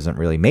paper isn't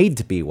really made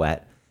to be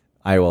wet,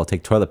 I will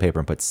take toilet paper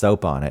and put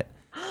soap on it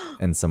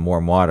and some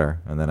warm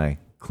water, and then I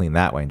clean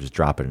that way and just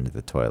drop it into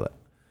the toilet.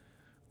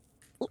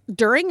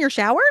 During your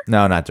shower?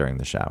 No, not during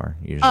the shower.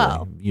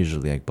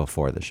 Usually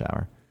before the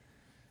shower.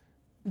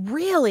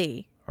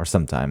 Really? Or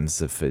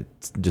sometimes if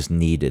it's just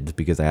needed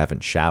because I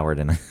haven't showered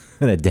in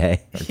a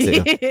day or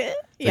two.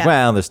 Yeah.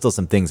 Well, there's still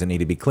some things that need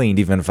to be cleaned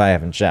even if I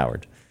haven't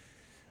showered.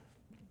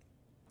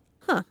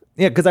 Huh.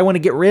 Yeah, because I want to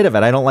get rid of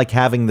it. I don't like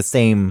having the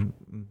same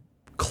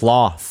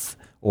cloth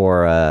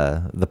or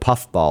the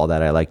puff ball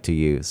that I like to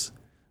use.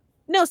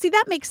 No, see,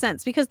 that makes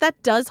sense because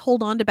that does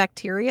hold on to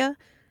bacteria.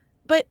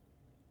 But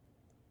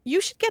you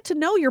should get to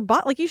know your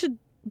body. You should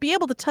be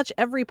able to touch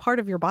every part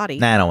of your body.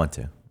 Nah, I don't want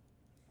to.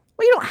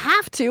 Well, you don't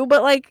have to,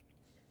 but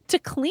to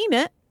clean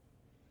it.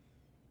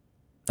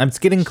 It's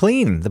getting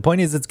clean. The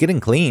point is it's getting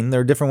clean.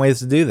 There are different ways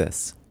to do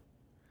this.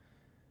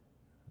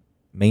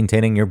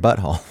 Maintaining your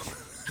butthole.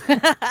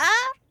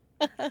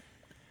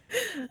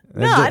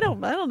 No, I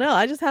don't know.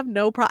 I just have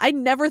no problem. I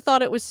never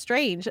thought it was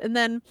strange. And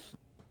then,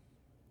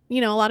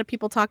 a lot of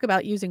people talk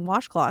about using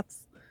washcloths.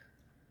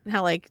 And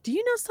how do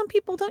you know some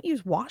people don't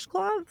use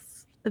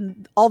washcloths?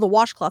 And all the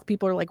washcloth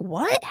people are like,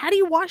 what? How do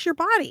you wash your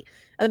body?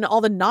 And then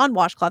all the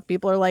non-washcloth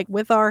people are like,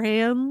 with our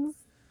hands.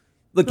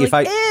 Look,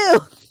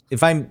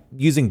 if I'm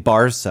using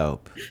bar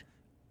soap,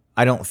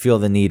 I don't feel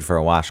the need for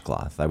a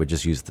washcloth. I would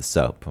just use the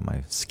soap on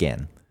my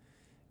skin.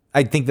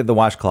 I think that the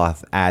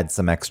washcloth adds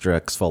some extra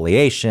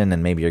exfoliation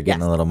and maybe you're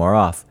getting a little more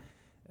off.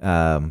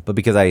 But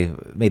because I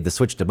made the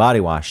switch to body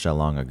wash so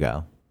long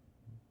ago,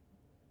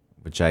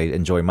 which I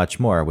enjoy much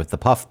more with the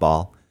puff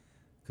ball,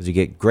 because you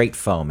get great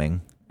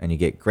foaming and you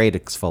get great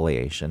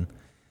exfoliation.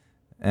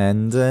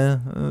 And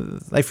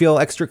I feel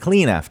extra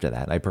clean after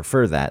that. I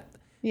prefer that.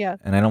 Yeah.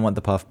 And I don't want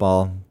the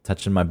puffball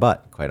touching my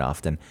butt quite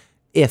often.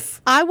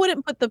 If I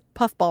wouldn't put the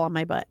puffball on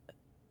my butt.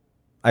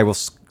 I will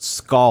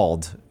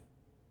scald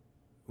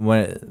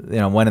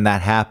when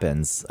that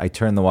happens. I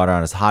turn the water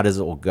on as hot as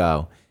it will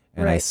go,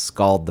 and I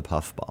scald the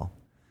puffball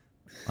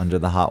under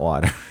the hot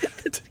water.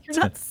 You're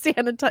not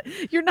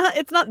sanitize. You're not.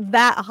 It's not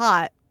that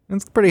hot.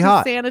 It's pretty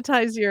hot.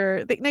 Sanitize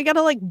your thing. I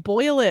gotta like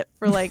boil it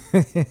for like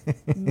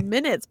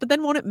minutes, but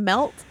then won't it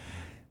melt?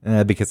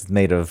 Because it's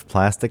made of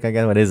plastic, I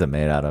guess. What is it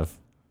made out of?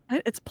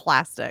 It's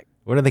plastic.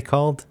 What are they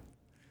called?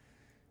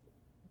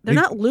 They're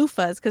not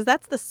loofahs because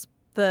that's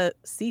the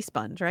sea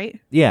sponge, right?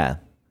 Yeah.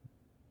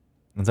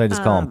 And so I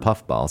just call them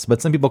puffballs.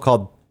 But some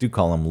people do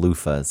call them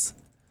loofahs.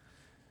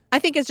 I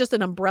think it's just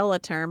an umbrella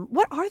term.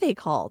 What are they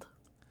called?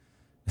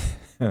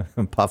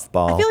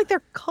 Puffball. I feel like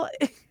they're called.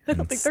 I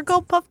don't think they're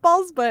called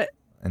puffballs, but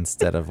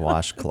instead of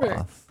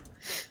washcloth.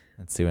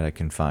 Let's see what I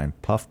can find.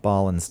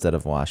 Puffball instead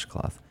of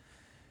washcloth.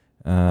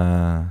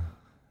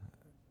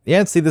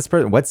 Yeah, see this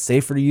person. What's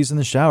safer to use in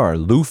the shower?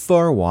 Loofah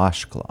or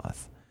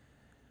washcloth?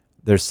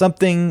 There's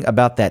something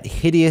about that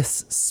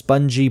hideous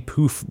spongy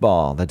poof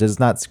ball that does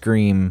not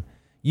scream,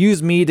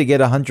 use me to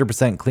get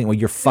 100% clean. Well,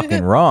 you're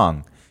fucking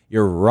wrong.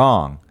 You're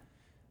wrong.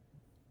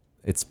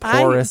 It's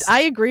porous.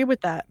 I agree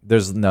with that.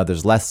 There's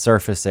less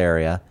surface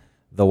area.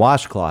 The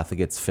washcloth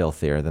gets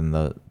filthier than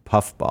the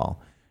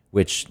puffball,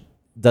 which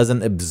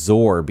doesn't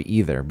absorb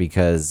either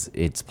because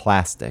it's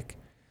plastic.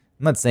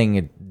 I'm not saying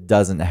it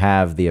doesn't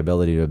have the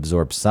ability to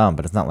absorb some,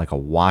 but it's not like a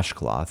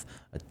washcloth,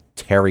 a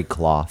terry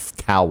cloth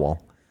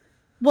towel.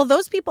 Well,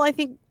 those people, I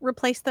think,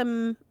 replace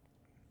them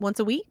once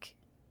a week.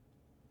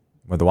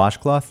 With the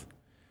washcloth?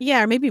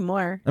 Yeah, or maybe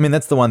more. I mean,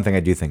 that's the one thing I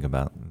do think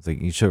about. It's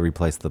like you should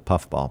replace the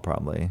puffball,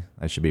 probably.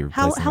 I should be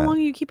replacing How long are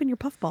you keeping your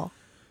puffball?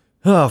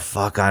 Oh,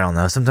 fuck, I don't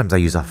know. Sometimes I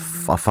use a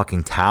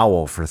fucking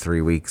towel for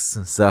 3 weeks,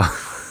 so...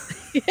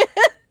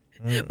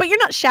 But you're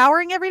not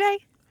showering every day?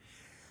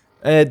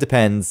 It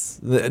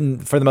depends.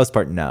 For the most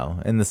part, no.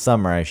 In the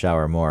summer, I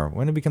shower more.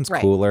 When it becomes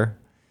cooler,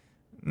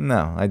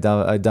 no. I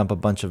dump a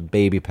bunch of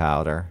baby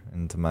powder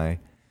into my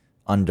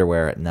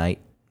underwear at night.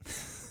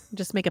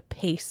 Just make a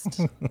paste.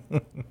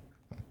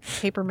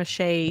 Paper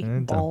mache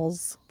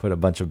balls. Put a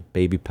bunch of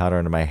baby powder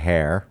into my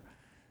hair.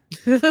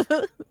 And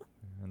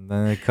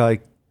then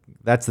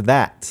that's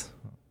that.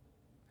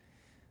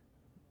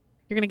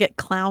 You're going to get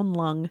clown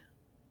lung.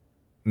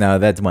 No,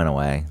 that went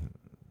away.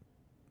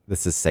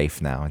 This is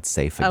safe now. It's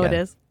safe again. Oh, it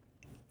is?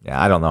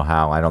 Yeah, I don't know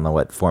how. I don't know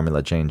what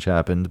formula change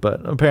happened,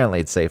 but apparently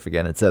it's safe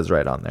again. It says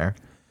right on there.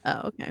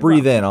 Oh, okay.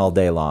 Breathe in all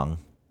day long.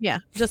 Yeah,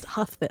 just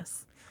huff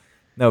this.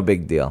 No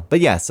big deal. But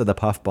yeah, so the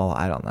puffball,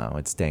 I don't know.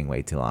 It's staying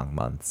way too long.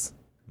 Months.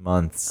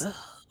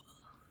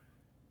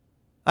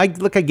 I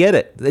get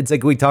it. It's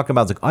like we talk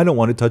about, it's like, I don't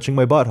want it touching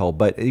my butthole.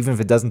 But even if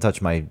it doesn't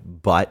touch my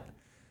butt,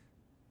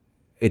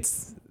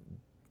 it's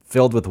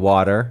filled with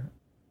water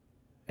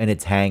and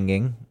it's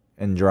hanging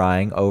and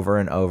drying over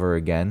and over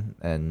again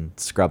and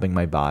scrubbing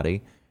my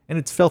body. And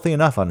it's filthy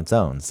enough on its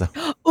own. So.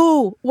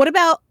 Ooh, what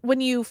about when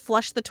you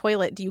flush the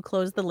toilet? Do you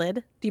close the lid?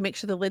 Do you make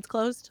sure the lid's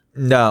closed?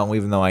 No,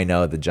 even though I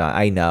know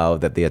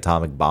that the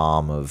atomic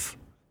bomb of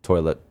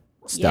toilet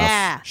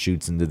stuff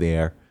shoots into the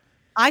air.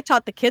 I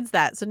taught the kids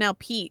that. So now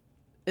Pete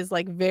is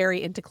like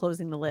very into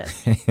closing the lid.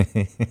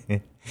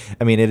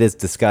 I mean, it is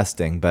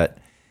disgusting, but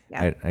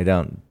I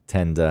don't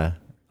tend to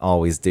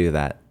always do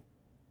that.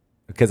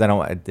 Because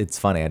it's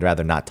funny. I'd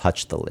rather not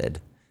touch the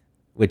lid,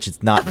 which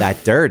is not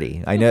that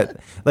dirty. I know,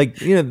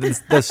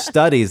 the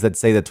studies that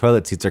say that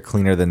toilet seats are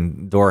cleaner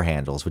than door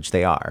handles, which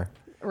they are.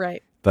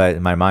 Right. But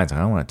in my mind, I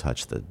don't want to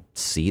touch the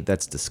seat.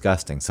 That's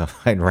disgusting. So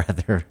I'd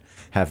rather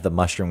have the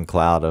mushroom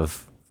cloud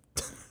of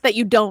that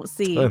you don't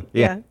see.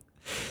 Yeah.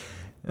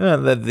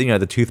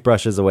 The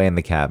toothbrush is away in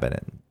the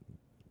cabinet.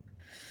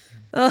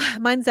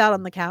 Mine's out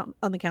on the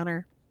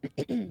counter.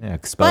 Yeah,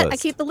 exposed. But I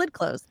keep the lid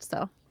closed,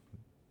 so.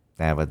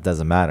 Yeah, but it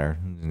doesn't matter.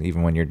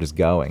 Even when you're just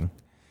going,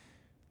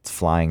 it's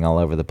flying all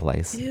over the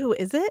place. Ew,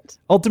 is it?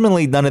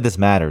 Ultimately, none of this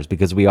matters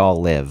because we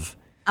all live.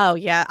 Oh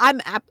yeah,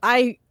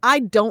 I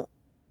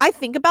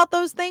think about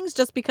those things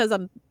just because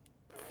I'm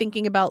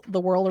thinking about the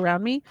world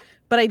around me,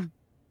 but I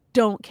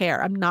don't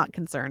care. I'm not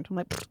concerned. I'm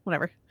like,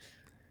 whatever.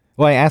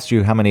 Well, I asked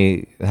you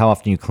how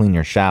often you clean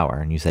your shower,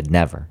 and you said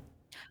never.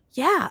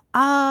 Yeah.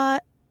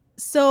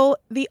 So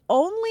the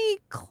only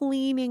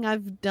cleaning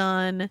I've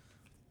done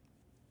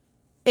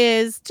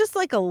is just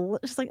a little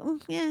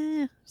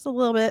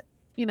bit,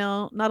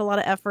 not a lot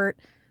of effort.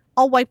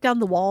 I'll wipe down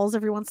the walls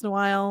every once in a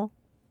while.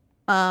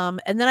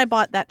 And then I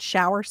bought that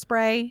shower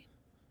spray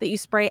that you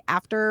spray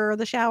after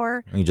the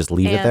shower. And you just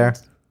leave it there?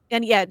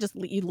 And yeah,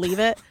 you leave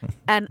it.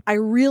 And I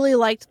really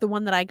liked the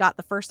one that I got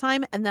the first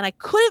time. And then I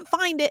couldn't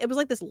find it. It was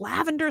like this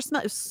lavender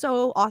smell. It was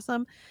so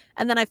awesome.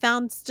 And then I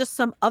found just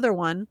some other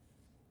one.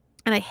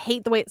 And I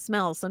hate the way it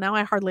smells. So now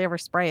I hardly ever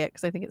spray it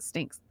because I think it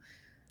stinks.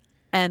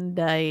 And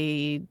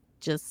I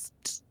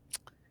just,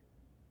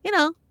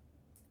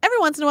 every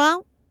once in a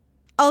while,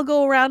 I'll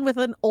go around with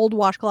an old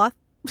washcloth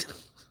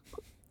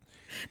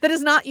that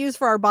is not used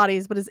for our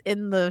bodies, but is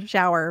in the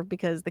shower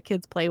because the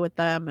kids play with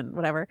them and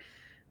whatever.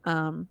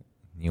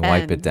 You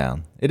wipe it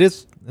down.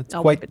 It's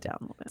I'll quite wipe it down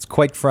a little bit. It's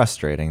quite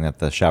frustrating that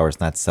the shower's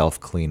not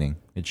self-cleaning.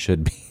 It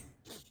should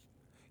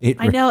be.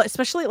 I know,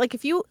 especially like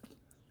if you,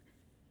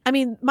 I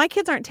mean, my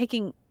kids aren't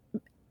taking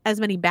as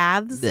many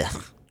baths,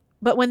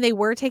 but when they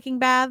were taking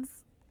baths,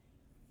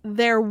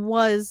 there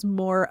was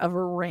more of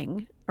a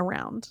ring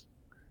around,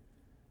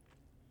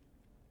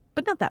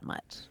 but not that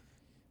much.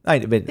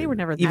 But they were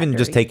never that even dirty.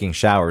 Just taking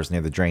showers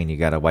near the drain. You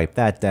got to wipe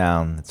that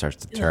down. It starts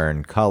to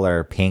turn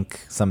color, pink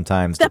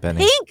sometimes.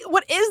 Depending. Pink?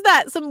 What is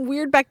that? Some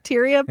weird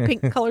bacteria?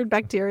 Pink colored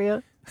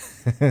bacteria?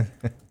 I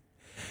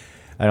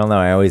don't know.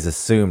 I always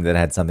assumed that it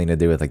had something to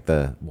do with like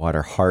the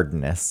water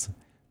hardness,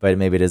 but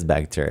maybe it is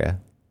bacteria.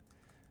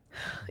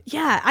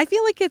 Yeah, I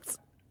feel like it's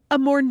a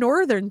more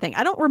northern thing.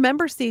 I don't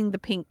remember seeing the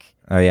pink.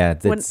 Oh yeah,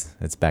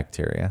 it's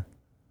bacteria.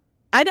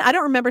 I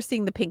don't remember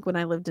seeing the pink when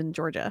I lived in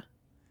Georgia.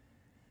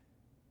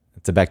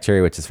 It's a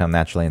bacteria which is found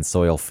naturally in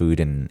soil, food,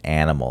 and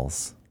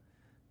animals.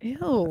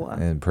 Ew.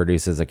 It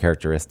produces a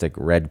characteristic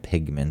red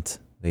pigment.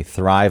 They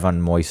thrive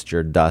on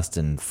moisture, dust,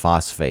 and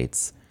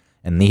phosphates,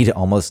 and need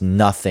almost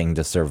nothing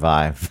to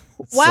survive.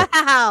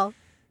 Wow.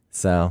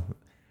 So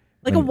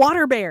like a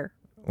water bear.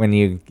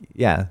 Water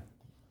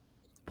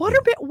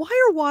bear.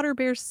 Why are water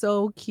bears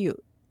so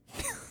cute?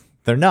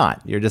 They're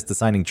not. You're just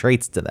assigning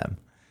traits to them.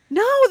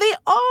 No, they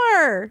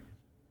are.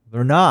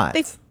 They're not.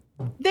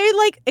 They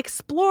like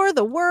explore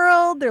the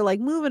world. They're like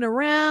moving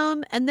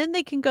around, and then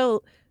they can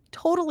go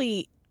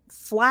totally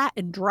flat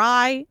and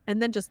dry,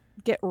 and then just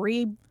get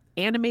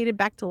reanimated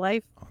back to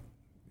life.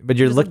 But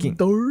you're looking,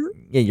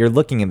 you're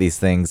looking at these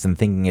things and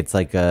thinking it's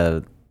like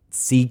a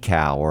sea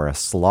cow or a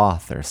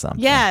sloth or something.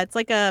 Yeah, it's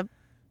like a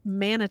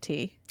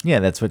manatee.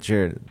 Yeah, that's what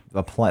you're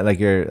applying. Like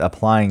you're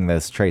applying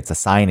those traits,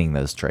 assigning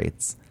those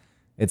traits.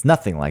 It's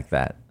nothing like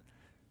that.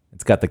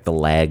 It's got like the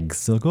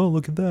legs. Like, oh,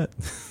 look at that.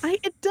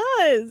 It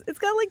does. It's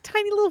got like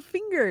tiny little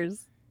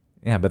fingers.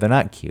 Yeah, but they're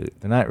not cute.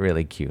 They're not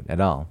really cute at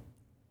all.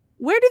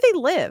 Where do they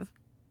live?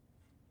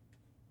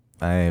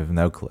 I have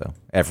no clue.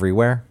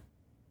 Everywhere.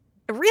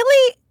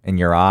 Really? In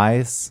your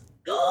eyes?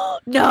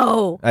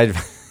 No. I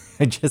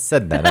just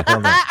said that. I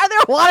don't know. Are there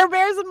water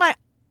bears in my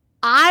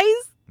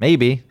eyes?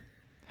 Maybe.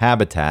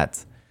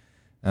 Habitat.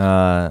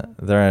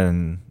 They're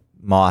in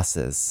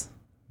mosses.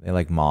 They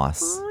like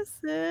moss.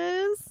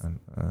 Mosses.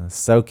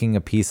 Soaking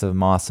a piece of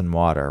moss in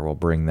water will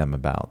bring them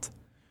about.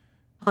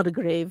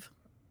 Autograve.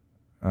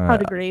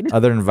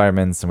 Other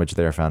environments in which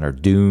they are found are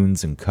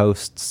dunes and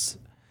coasts.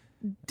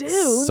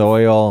 Dunes?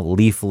 Soil,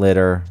 leaf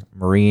litter,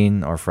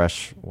 marine or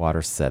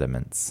freshwater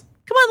sediments.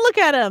 Come on, look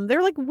at them.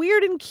 They're like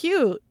weird and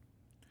cute.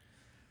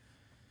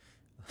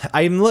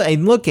 I'm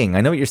looking.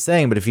 I know what you're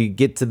saying, but if you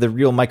get to the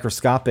real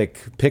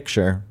microscopic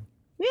picture,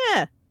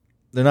 yeah,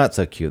 they're not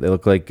so cute. They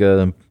look like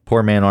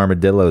poor man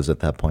armadillos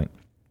at that point,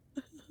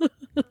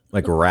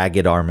 like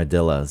ragged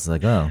armadillos.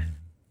 Like, oh,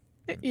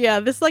 yeah,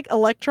 this like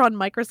electron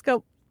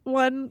microscope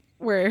one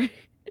where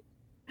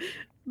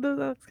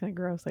that's kind of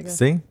gross. I guess.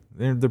 See,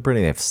 they're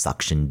pretty. They have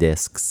suction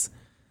discs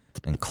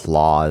and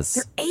claws.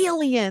 They're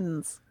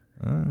aliens.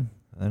 They're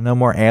no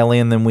more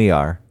alien than we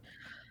are.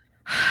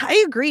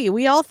 I agree.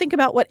 We all think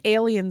about what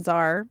aliens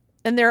are,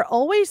 and they're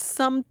always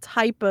some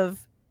type of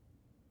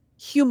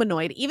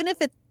humanoid, even if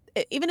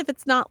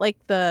it's not like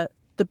the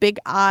big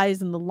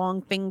eyes and the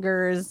long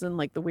fingers and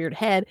like the weird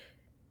head.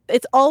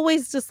 It's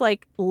always just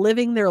like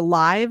living their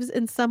lives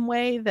in some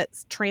way that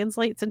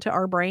translates into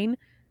our brain.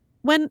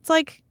 When it's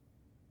like,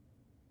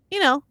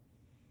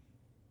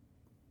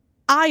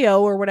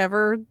 Io or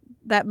whatever,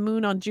 that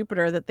moon on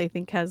Jupiter that they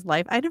think has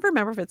life. I never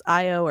remember if it's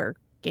Io or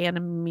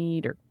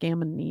Ganymede or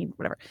Gamonede,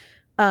 whatever.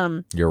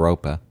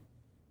 Europa.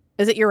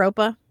 Is it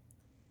Europa?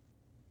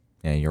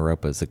 Yeah,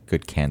 Europa is a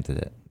good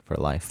candidate for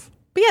life.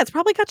 But yeah, it's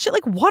probably got shit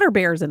like water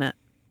bears in it.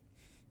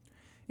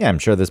 Yeah, I'm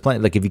sure there's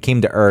plenty. Like if you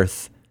came to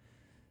Earth,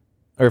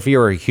 or if you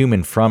were a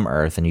human from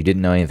Earth and you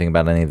didn't know anything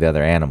about any of the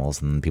other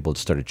animals, and people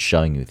just started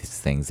showing you these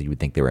things that you would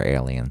think they were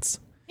aliens.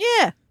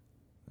 Yeah.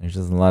 There's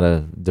just a lot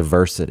of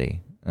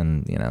diversity,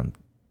 and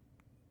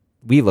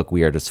we look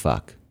weird as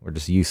fuck. We're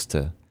just used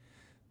to.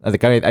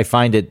 I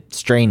find it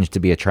strange to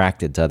be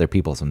attracted to other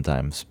people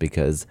sometimes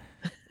because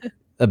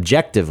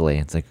objectively,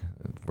 it's like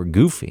we're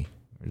goofy.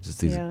 We're just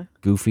these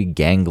goofy,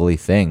 gangly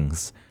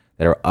things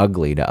that are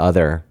ugly to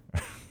other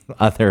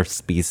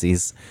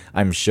species,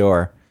 I'm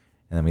sure.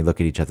 And then we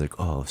look at each other like,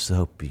 oh,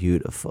 so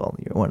beautiful.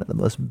 You're one of the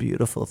most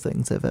beautiful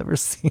things I've ever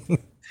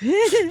seen.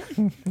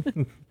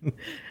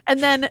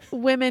 And then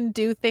women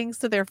do things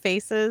to their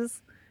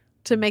faces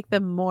to make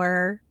them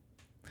more...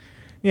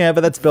 Yeah,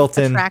 but that's built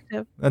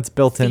attractive. That's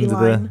built into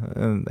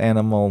the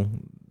animals,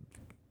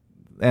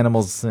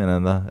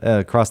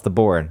 across the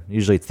board.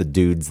 Usually, it's the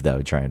dudes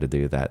though trying to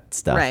do that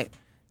stuff, right?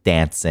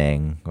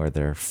 Dancing or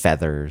their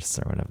feathers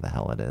or whatever the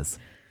hell it is.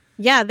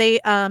 Yeah,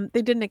 they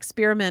did an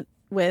experiment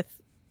with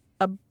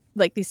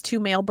like these two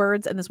male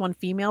birds and this one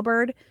female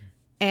bird,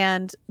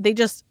 and they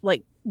just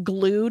like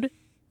glued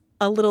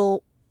a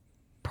little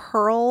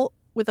pearl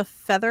with a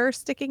feather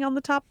sticking on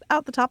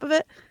out the top of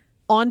it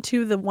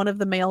onto one of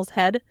the male's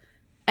head.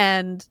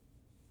 And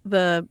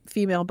the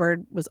female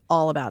bird was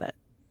all about it.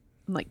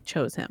 like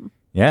chose him.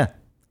 Yeah.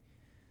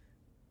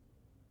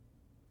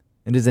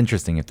 It is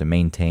interesting. You have to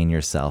maintain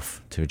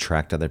yourself to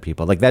attract other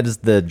people. Like, that is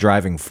the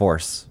driving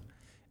force.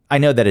 I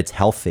know that it's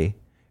healthy.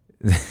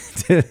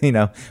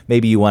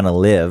 Maybe you want to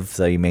live,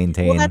 so you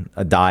maintain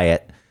a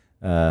diet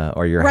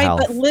or your health.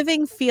 Right, but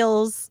living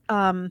feels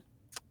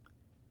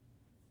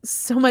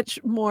so much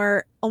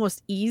more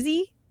almost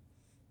easy.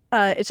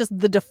 It's just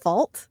the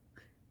default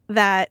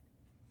that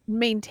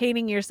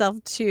maintaining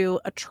yourself to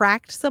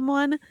attract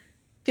someone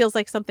feels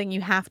like something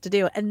you have to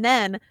do. And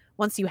then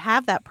once you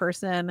have that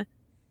person,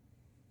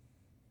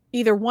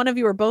 either one of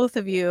you or both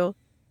of you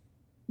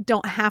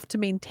don't have to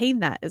maintain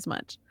that as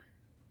much.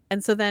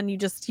 And so then you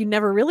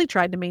never really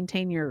tried to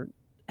maintain your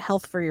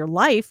health for your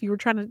life. You were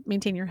trying to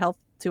maintain your health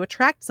to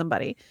attract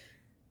somebody.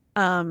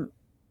 And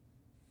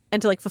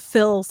to like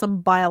fulfill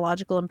some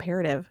biological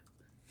imperative.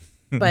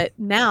 But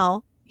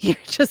now you're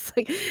just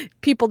like,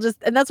 people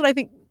just, and that's what I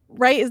think,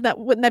 right?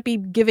 Wouldn't that be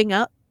giving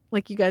up?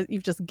 Like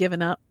you've just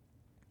given up,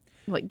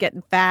 like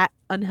getting fat,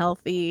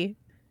 unhealthy.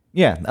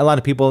 Yeah, a lot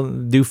of people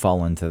do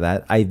fall into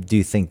that. I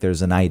do think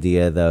there's an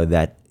idea, though,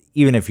 that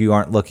even if you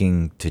aren't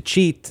looking to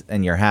cheat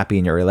and you're happy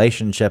in your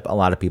relationship, a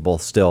lot of people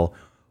still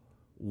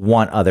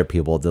want other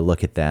people to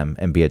look at them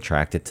and be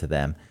attracted to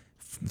them.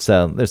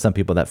 So there's some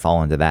people that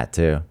fall into that,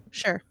 too.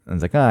 Sure. And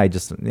it's like,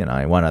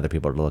 I want other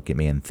people to look at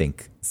me and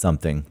think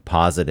something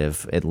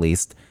positive, at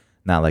least.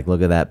 Not like,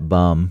 look at that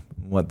bum.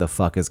 What the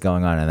fuck is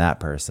going on in that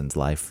person's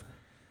life?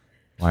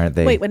 Why aren't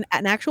they? Wait, an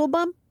actual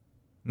bum?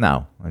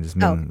 No, I just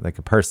mean like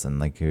a person,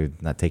 like who's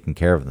not taking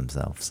care of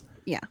themselves.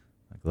 Yeah.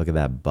 Like, look at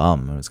that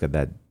bum who's got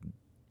that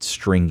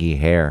stringy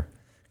hair,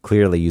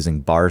 clearly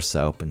using bar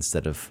soap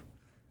instead of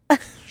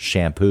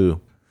shampoo.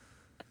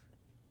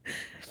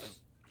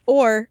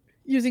 Or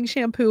using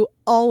shampoo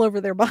all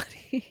over their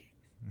body.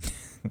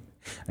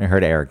 I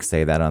heard Eric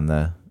say that on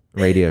the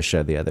radio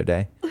show the other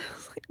day.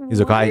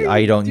 He's like,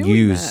 I don't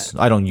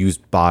use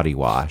body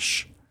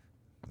wash.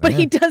 But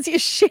he does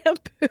use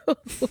shampoo.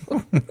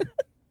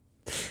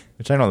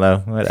 Which I don't know.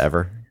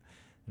 Whatever.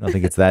 I don't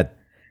think it's that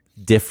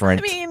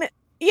different. I mean,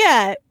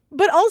 yeah,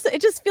 but also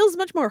it just feels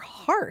much more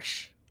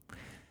harsh.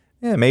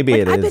 Yeah, maybe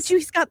it is. I bet you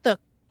he's got the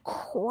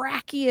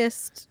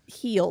crackiest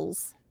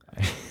heels.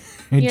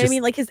 You know what I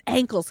mean? Like his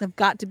ankles have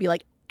got to be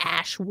like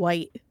ash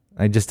white.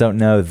 I just don't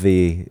know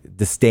the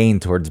disdain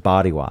towards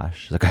body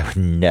wash. Like, I would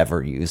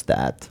never use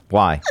that.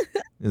 Why?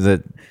 Is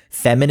it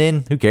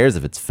feminine? Who cares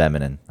if it's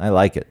feminine? I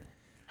like it.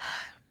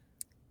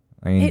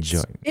 I enjoy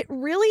it. It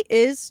really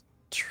is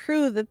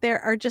true that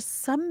there are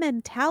just some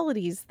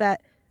mentalities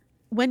that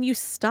when you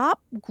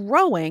stop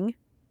growing,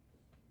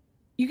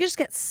 you just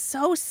get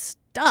so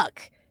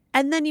stuck.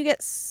 And then you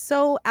get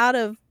so out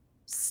of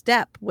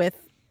step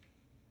with,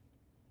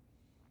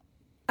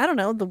 I don't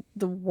know,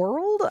 the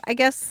world. I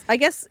guess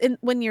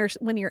when you're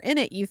in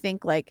it, you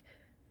think like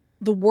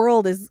the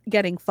world is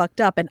getting fucked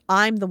up and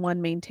I'm the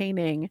one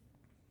maintaining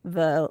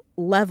the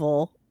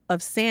level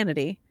of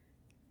sanity.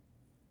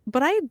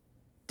 But I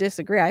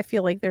disagree. I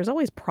feel like there's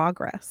always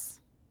progress.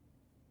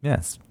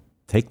 Yes.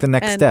 Take the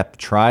next step.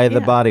 Try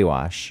the body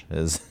wash,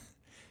 as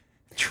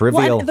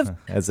trivial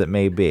as it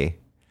may be.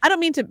 I don't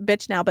mean to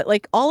bitch now, but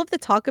like all of the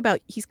talk about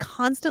he's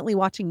constantly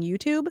watching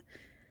YouTube.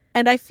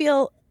 And I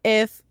feel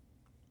if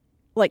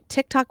like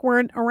TikTok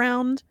weren't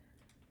around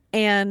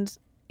and,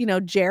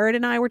 Jared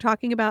and I were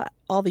talking about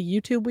all the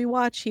YouTube we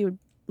watch, he would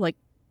like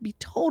be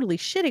totally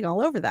shitting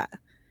all over that.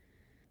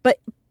 But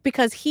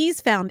because he's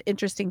found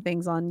interesting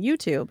things on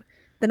YouTube,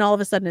 then all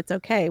of a sudden it's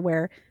okay.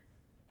 Where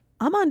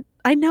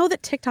I know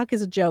that TikTok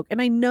is a joke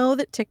and I know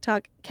that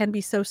TikTok can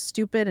be so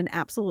stupid and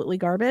absolutely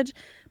garbage,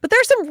 but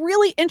there's some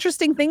really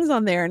interesting things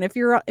on there. And if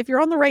you're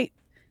on the right,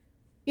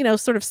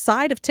 sort of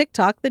side of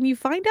TikTok, then you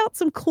find out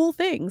some cool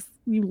things.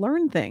 You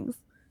learn things.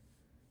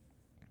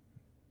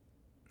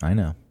 I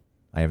know.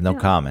 I have no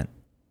comment.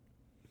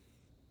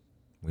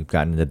 We've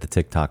gotten into the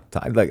TikTok.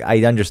 Like,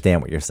 I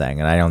understand what you're saying,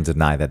 and I don't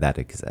deny that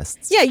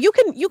exists. Yeah, you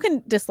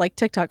can dislike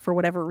TikTok for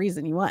whatever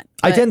reason you want.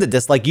 I tend to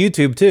dislike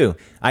YouTube too.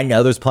 I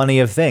know there's plenty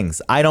of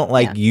things. I don't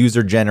like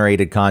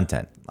user-generated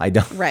content. I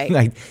don't.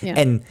 Right.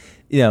 And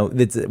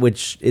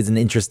which is an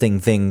interesting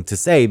thing to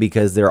say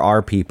because there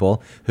are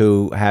people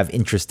who have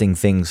interesting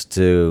things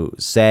to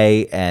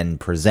say and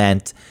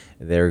present.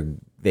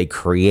 They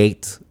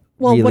create.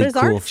 Well, really what is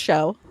cool our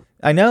show?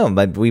 I know,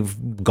 but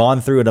we've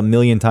gone through it a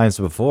million times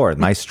before.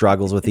 My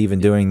struggles with even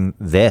doing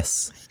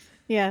this.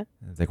 Yeah.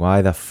 It's like,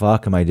 why the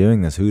fuck am I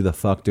doing this? Who the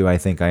fuck do I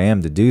think I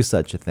am to do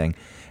such a thing?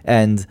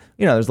 And,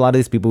 there's a lot of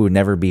these people who would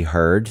never be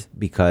heard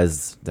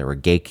because there were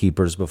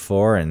gatekeepers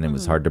before and it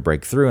was hard to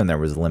break through and there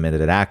was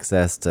limited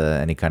access to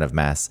any kind of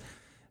mass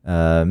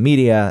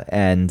media.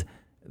 And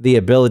the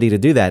ability to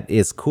do that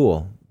is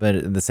cool. But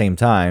at the same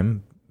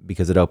time,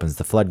 because it opens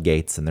the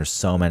floodgates and there's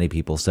so many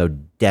people so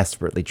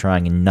desperately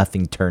trying and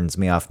nothing turns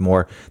me off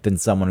more than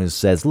someone who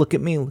says, look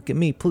at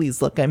me,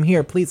 please, look, I'm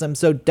here, please, I'm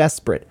so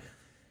desperate.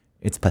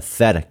 It's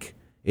pathetic.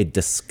 It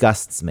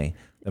disgusts me.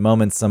 The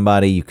moment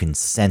somebody, you can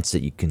sense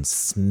it, you can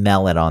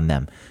smell it on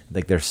them.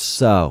 Like they're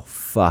so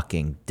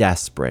fucking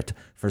desperate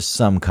for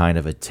some kind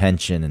of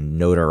attention and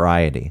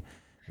notoriety.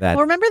 Well,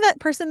 remember that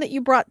person that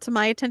you brought to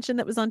my attention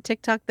that was on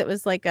TikTok that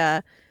was like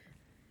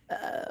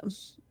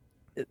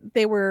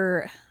they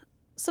were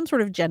some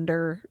sort of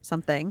gender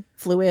something,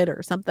 fluid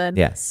or something.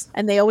 Yes.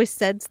 And they always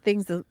said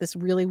things this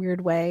really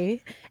weird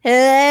way.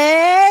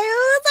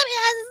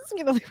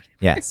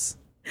 Yes.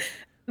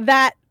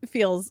 That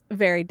feels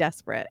very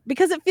desperate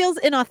because it feels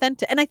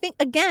inauthentic. And I think,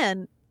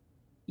 again,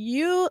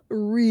 you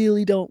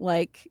really don't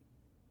like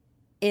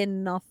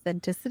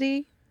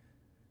inauthenticity.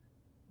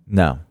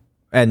 No.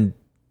 And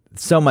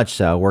so much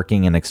so,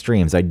 working in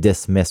extremes, I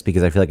dismiss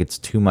because I feel like it's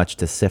too much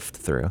to sift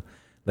through.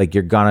 Like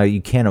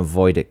you can't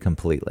avoid it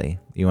completely.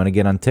 You want to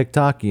get on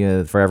TikTok,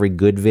 for every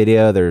good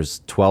video,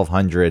 there's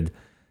 1,200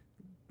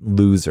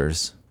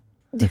 losers.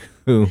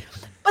 Who?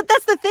 But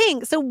that's the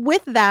thing. So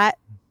with that,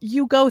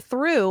 you go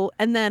through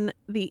and then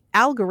the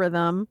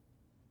algorithm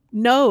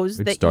knows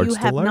that you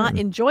have not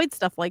enjoyed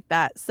stuff like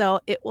that.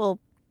 So it will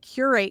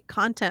curate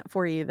content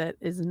for you that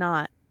is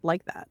not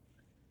like that.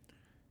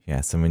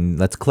 Yes. I mean,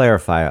 let's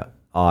clarify,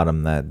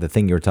 Autumn, that the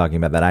thing you were talking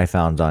about that I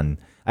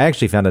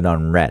actually found it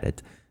on Reddit.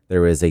 There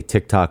was a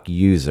TikTok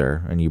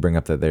user, and you bring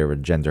up that they were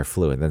gender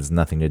fluid. That has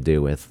nothing to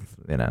do with,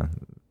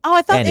 Oh,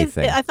 I thought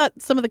anything. I thought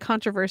some of the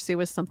controversy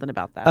was something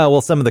about that. Oh,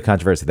 well, some of the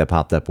controversy that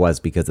popped up was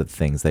because of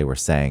things they were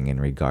saying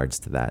in regards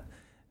to that.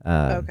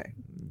 Okay.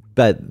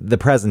 But the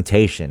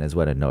presentation is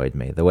what annoyed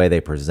me. The way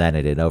they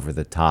presented it over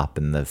the top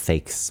and the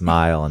fake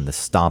smile and the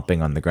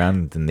stomping on the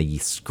ground and the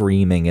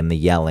screaming and the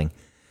yelling.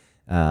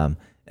 And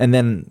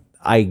then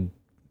I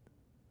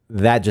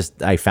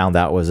found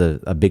out was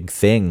a big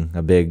thing,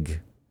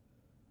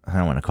 I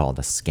don't want to call it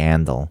a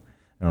scandal.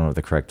 I don't know what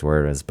the correct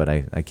word is, but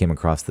I came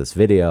across this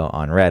video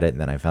on Reddit,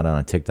 and then I found out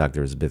on TikTok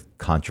there was a bit of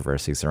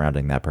controversy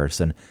surrounding that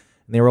person.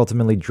 And they were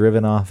ultimately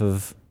driven off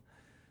of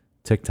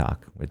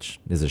TikTok, which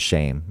is a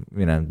shame,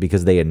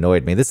 because they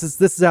annoyed me. This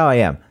is how I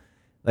am.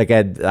 Like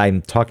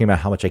I'm talking about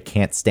how much I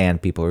can't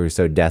stand people who are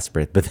so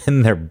desperate, but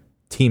then they're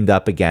teamed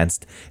up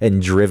against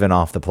and driven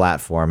off the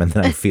platform, and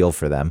then I feel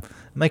for them.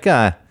 I'm like,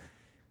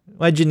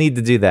 why'd you need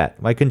to do that?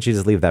 Why couldn't you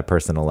just leave that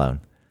person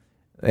alone?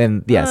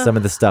 And some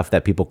of the stuff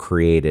that people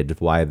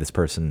created, why this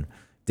person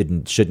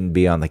shouldn't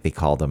be on, like they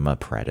called him a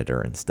predator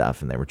and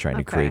stuff, and they were trying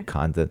to create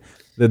content.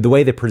 The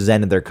way they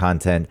presented their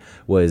content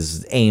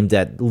was aimed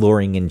at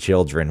luring in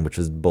children, which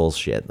was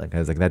bullshit. Like I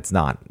was like, that's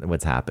not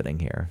what's happening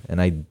here.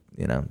 And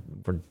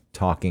we're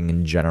talking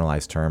in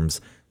generalized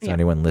terms. So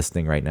anyone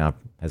listening right now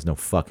has no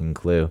fucking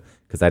clue,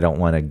 because I don't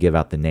want to give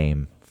out the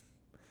name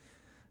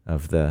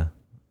of the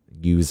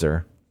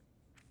user.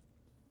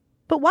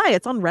 But why?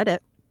 It's on Reddit.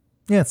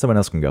 Yeah, someone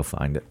else can go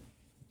find it.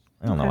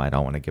 I don't know why I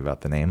don't want to give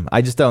out the name.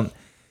 I just don't.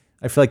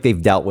 I feel like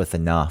they've dealt with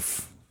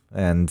enough.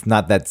 And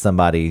not that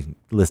somebody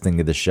listening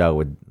to the show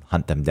would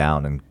hunt them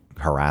down and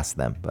harass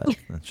them, but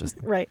it's just.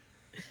 Right.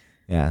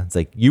 Yeah, it's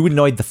like, you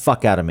annoyed the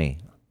fuck out of me.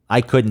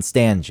 I couldn't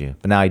stand you.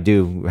 But now I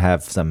do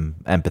have some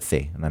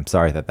empathy. And I'm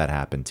sorry that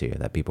happened to you,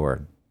 that people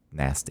were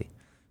nasty.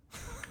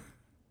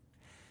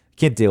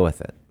 Can't deal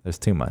with it. There's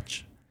too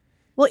much.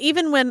 Well,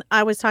 even when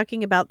I was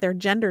talking about their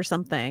gender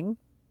something,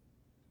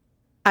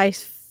 I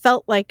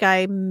felt like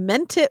I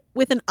meant it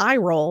with an eye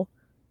roll.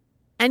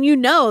 And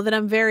that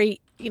I'm very,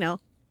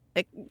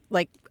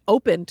 like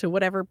open to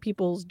whatever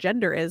people's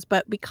gender is.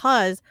 But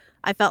because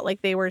I felt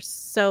like they were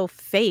so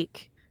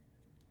fake,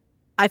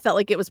 I felt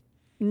like it was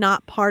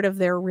not part of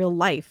their real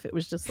life. It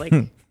was just like, you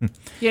know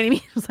what I mean?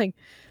 It was like,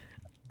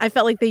 I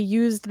felt like they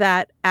used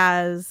that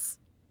as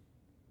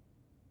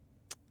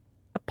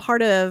a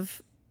part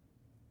of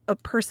a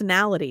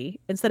personality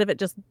instead of it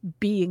just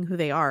being who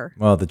they are.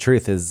 Well, the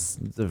truth is,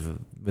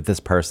 with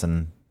this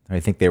person, I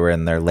think they were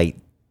in their late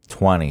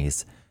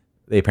 20s.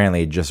 They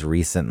apparently had just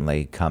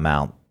recently come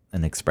out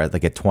and expressed,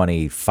 like at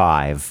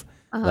 25,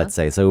 let's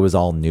say. So it was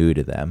all new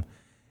to them.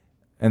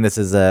 And this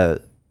is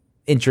a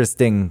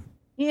interesting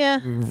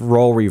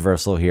role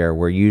reversal here,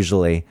 where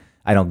usually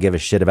I don't give a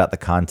shit about the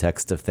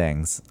context of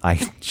things.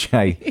 I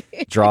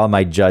draw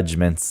my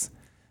judgments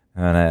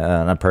on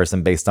a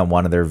person based on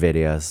one of their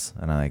videos,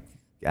 and I'm like,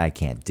 I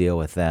can't deal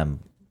with them.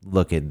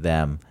 Look at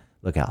them.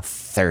 Look how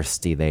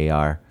thirsty they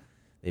are.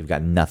 They've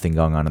got nothing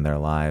going on in their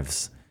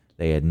lives.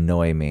 They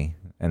annoy me.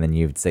 And then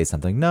you'd say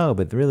something, no,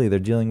 but really they're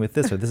dealing with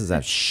this, or this is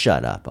that.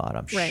 Shut up,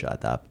 Autumn. Right.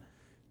 Shut up.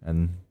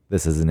 And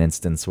this is an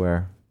instance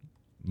where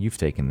you've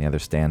taken the other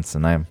stance,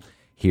 and I'm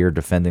here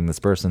defending this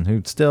person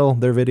who still,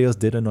 their videos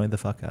did annoy the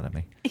fuck out of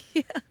me.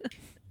 Yeah.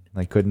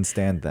 I couldn't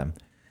stand them.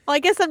 Well, I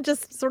guess I'm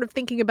just sort of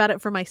thinking about it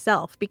for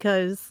myself,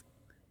 because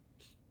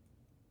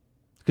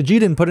you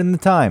didn't put in the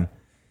time.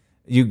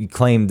 You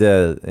claimed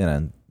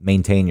to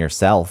maintain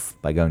yourself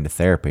by going to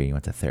therapy. You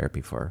went to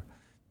therapy for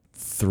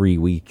 3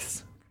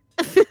 weeks.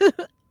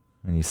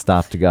 And you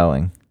stopped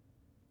going.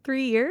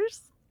 3 years?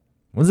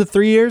 Was it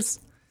 3 years?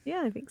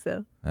 Yeah, I think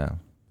so. Oh.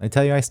 I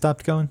tell you I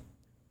stopped going?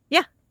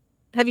 Yeah.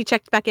 Have you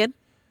checked back in?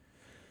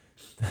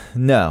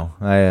 No.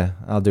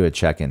 I'll do a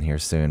check-in here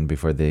soon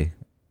before the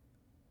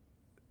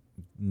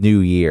new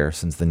year,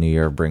 since the new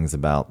year brings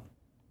about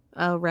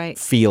right.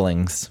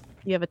 feelings.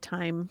 You have a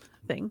time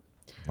thing.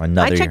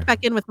 Another I checked year.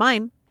 back in with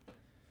mine.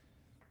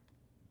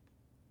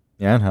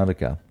 Yeah, and how'd it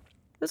go?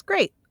 It was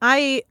great.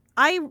 I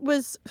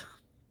was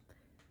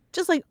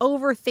just like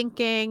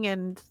overthinking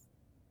and,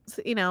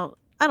 you know,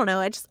 I don't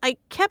know. I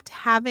kept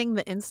having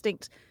the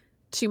instinct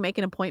to make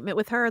an appointment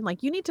with her and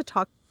like, you need to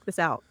talk this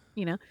out,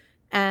 you know?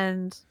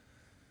 And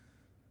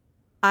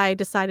I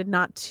decided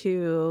not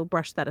to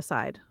brush that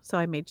aside. So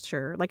I made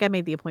sure, like I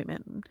made the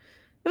appointment. And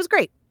it was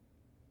great.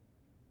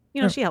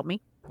 You know, she helped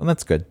me. Well,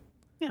 that's good.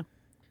 Yeah.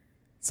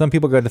 Some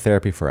people go to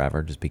therapy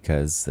forever just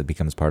because it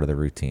becomes part of the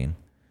routine.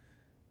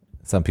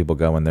 Some people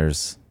go when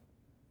there's,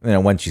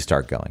 once you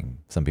start going.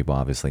 Some people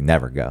obviously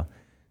never go.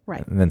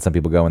 Right. And then some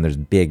people go when there's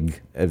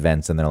big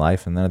events in their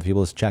life, and then other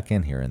people just check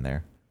in here and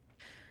there.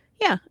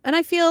 Yeah. And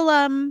I feel,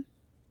 I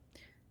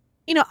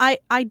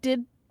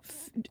did,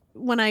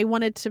 when I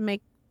wanted to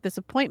make this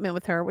appointment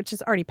with her, which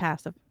is already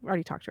passed, I've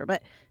already talked to her,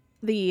 but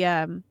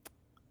I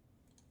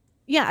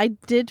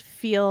did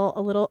feel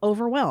a little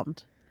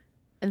overwhelmed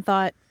and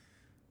thought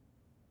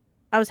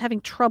I was having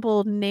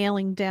trouble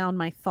nailing down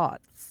my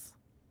thoughts.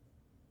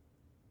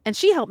 And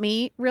she helped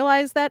me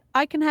realize that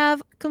I can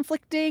have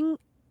conflicting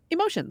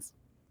emotions.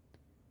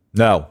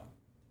 No.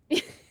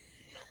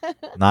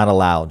 Not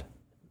allowed.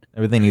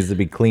 Everything needs to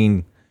be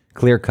clean,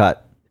 clear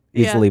cut,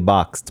 easily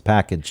boxed,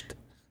 packaged,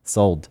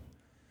 sold.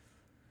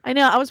 I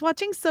know. I was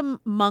watching some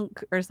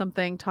monk or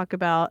something talk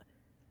about,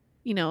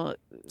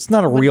 It's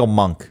not a real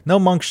monk. No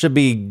monk should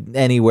be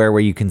anywhere where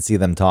you can see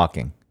them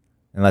talking.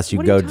 Unless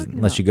you go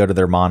to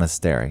their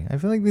monastery. I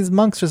feel like these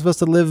monks are supposed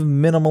to live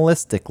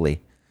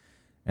minimalistically.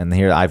 And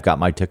here I've got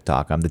my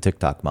TikTok. I'm the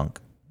TikTok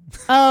monk.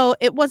 Oh,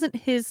 it wasn't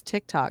his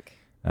TikTok.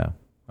 Oh,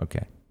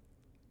 okay.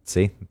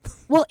 See?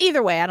 Well,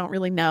 either way, I don't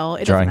really know.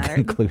 It Drawing doesn't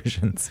matter.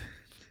 Conclusions.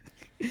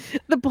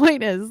 The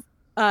point is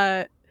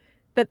that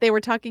they were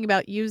talking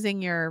about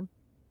using your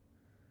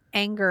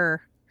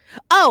anger.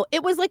 Oh,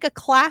 it was like a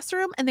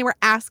classroom and they were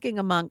asking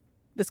a monk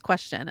this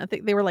question. I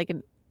think they were like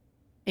in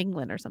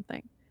England or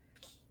something.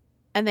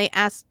 And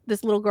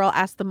this little girl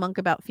asked the monk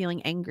about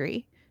feeling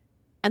angry.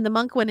 And the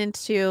monk went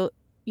into,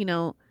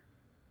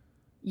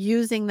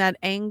 using that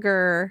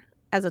anger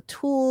as a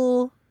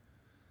tool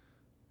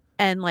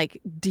and like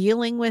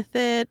dealing with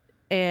it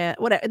and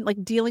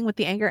like dealing with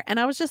the anger. And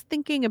I was just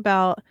thinking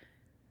about,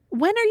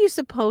 when are you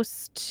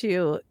supposed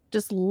to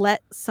just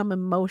let some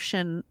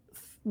emotion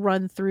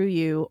run through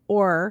you?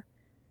 Or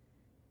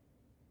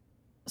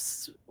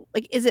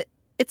like,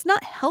 it's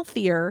not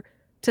healthier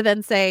to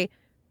then say,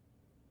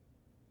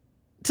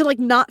 to like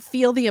not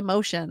feel the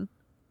emotion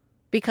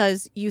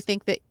because you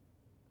think that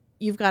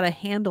you've got a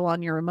handle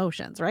on your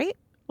emotions, right?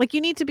 Like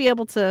you need to be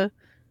able to,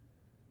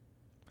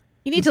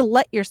 you need to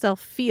let yourself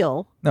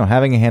feel. No,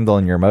 having a handle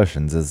on your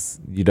emotions is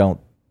you don't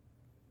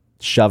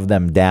shove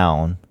them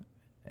down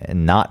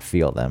and not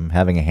feel them.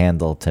 Having a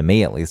handle, to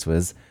me at least,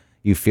 was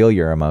you feel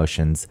your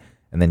emotions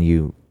and then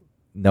you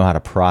know how to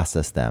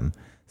process them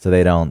so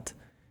they don't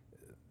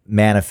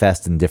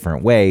manifest in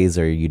different ways,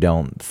 or you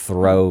don't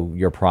throw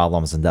your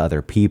problems into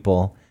other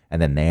people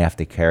and then they have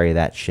to carry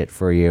that shit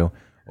for you,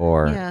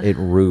 or it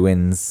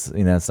ruins,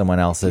 someone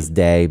else's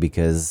day,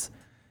 because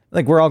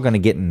like we're all going to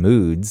get in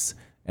moods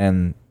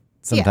and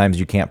sometimes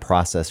you can't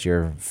process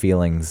your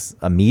feelings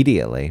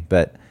immediately.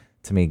 But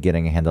to me,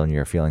 getting a handle on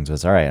your feelings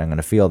was, all right, I'm going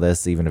to feel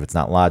this even if it's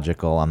not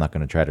logical. I'm not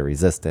going to try to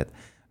resist it.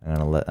 I'm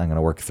going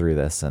to work through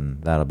this,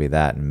 and that'll be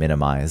that, and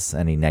minimize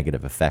any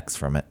negative effects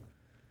from it.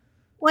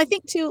 Well, I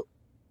think too,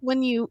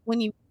 when you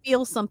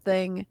feel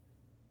something,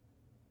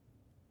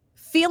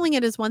 feeling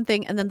it is one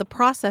thing, and then the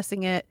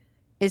processing it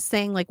is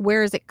saying like,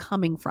 where is it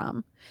coming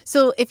from?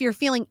 So if you're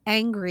feeling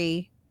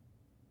angry,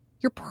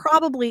 you're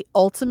probably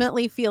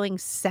ultimately feeling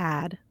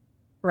sad,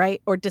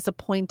 right? Or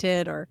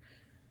disappointed or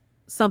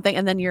something.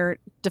 And then your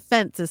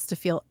defense is to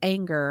feel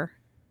anger.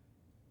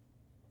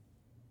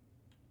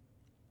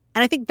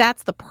 And I think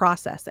that's the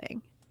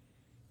processing.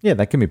 Yeah,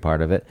 that can be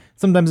part of it.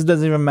 Sometimes it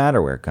doesn't even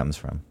matter where it comes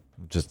from.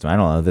 Just, I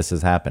don't know, this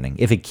is happening.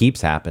 If it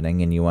keeps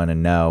happening and you want to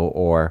know,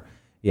 or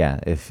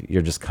if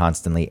you're just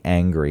constantly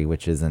angry,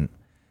 which isn't,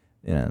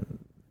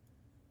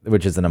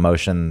 which is an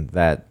emotion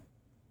that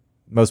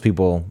most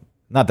people,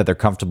 not that they're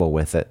comfortable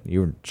with it.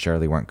 You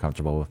surely weren't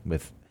comfortable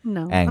with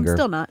anger. I'm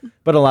still not.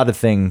 But a lot of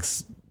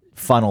things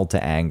funnel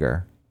to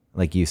anger,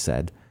 like you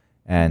said.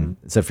 And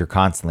so if you're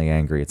constantly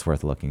angry, it's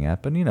worth looking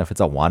at. But, if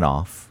it's a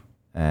one-off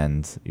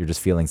and you're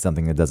just feeling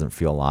something that doesn't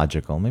feel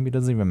logical, maybe it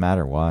doesn't even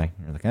matter why.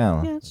 You're like,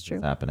 oh, yeah, that's true.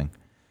 What's happening?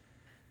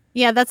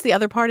 Yeah, that's the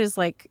other part is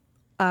like,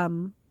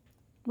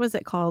 what is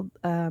it called?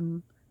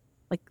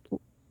 Like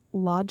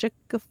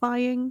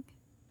logicifying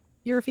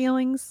your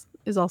feelings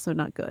is also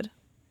not good.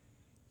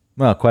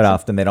 Well, quite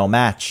often they don't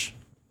match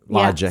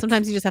logic. Yeah,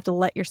 sometimes you just have to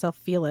let yourself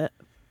feel it.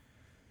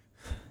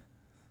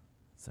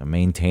 So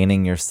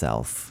maintaining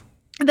yourself.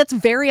 And that's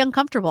very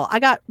uncomfortable. I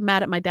got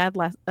mad at my dad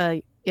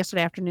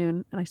yesterday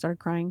afternoon and I started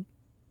crying.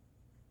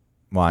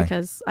 Why?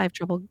 Because I have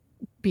trouble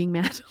being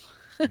mad.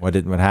 What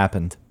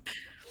happened?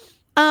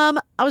 I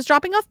was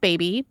dropping off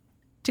baby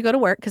to go to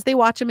work because they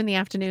watch him in the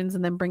afternoons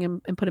and then bring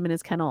him and put him in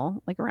his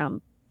kennel like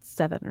around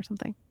 7 or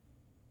something.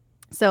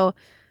 So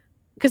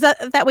because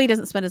that way he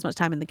doesn't spend as much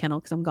time in the kennel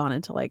because I'm gone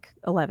until like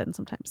 11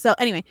 sometimes. So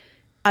anyway,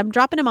 I'm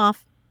dropping him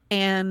off,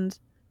 and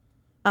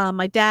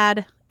my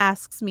dad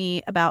asks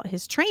me about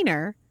his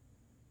trainer,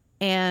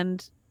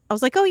 and I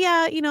was like, oh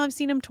yeah, I've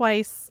seen him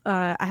twice.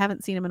 I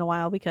haven't seen him in a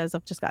while because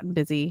I've just gotten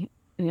busy,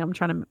 and I'm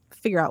trying to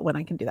figure out when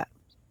I can do that.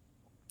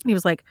 And he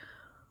was like,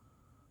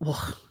 well,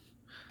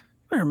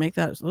 you better make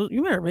that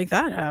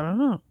happen. I don't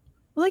know.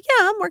 I was like,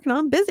 yeah, I'm working on it.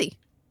 I'm busy,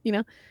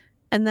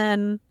 and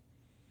then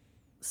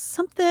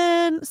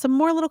some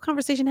more little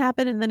conversation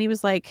happened, and then he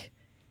was like,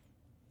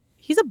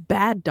 he's a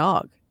bad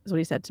dog, is what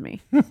he said to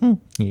me.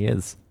 He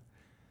is.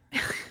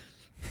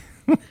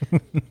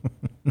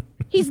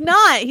 He's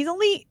not.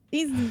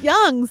 He's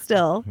young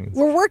still.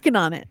 We're working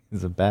on it.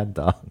 He's a bad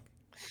dog.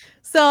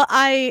 So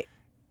why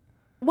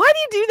do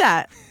you do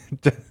that?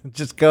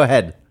 Just go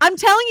ahead. I'm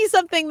telling you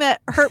something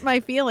that hurt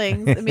my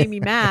feelings. It made me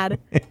mad.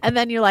 And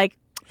then you're like,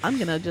 I'm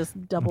going to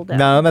just double down.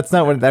 No,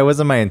 that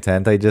wasn't my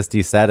intent.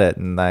 You said it.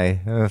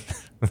 And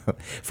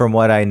from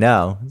what I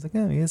know, I was like,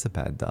 oh, he is a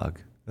bad dog.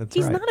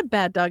 He's not a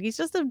bad dog. He's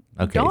just a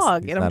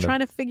dog. And I'm trying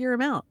to figure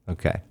him out.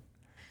 Okay.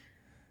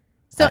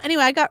 So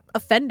anyway, I got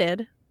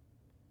offended.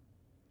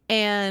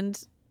 And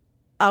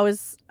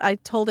I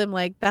told him,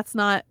 like, that's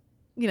not,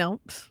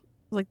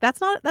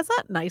 that's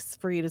not nice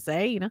for you to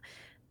say,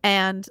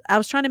 And I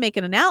was trying to make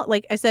an analogy.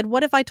 Like I said,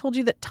 what if I told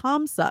you that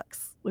Tom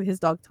sucks, with his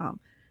dog Tom?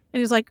 And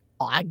he was like,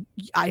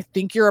 I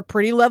think you're a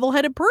pretty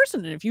level-headed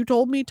person. And if you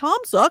told me Tom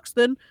sucks,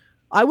 then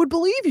I would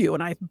believe you.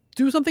 And I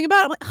do something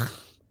about it. I'm like,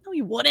 no,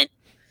 you wouldn't.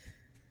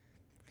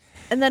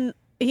 And then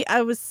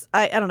I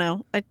don't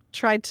know. I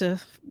tried to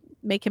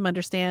make him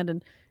understand.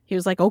 And he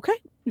was like, okay.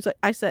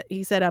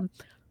 He said,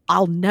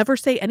 I'll never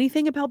say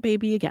anything about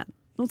Baby again.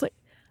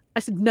 I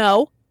said,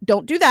 no,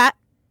 don't do that.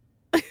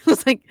 I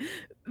was like,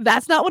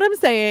 that's not what I'm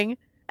saying.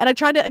 And I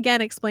tried to,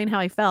 again, explain how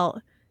I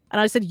felt. And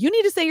I said, you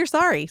need to say you're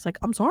sorry. He's like,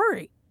 I'm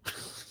sorry.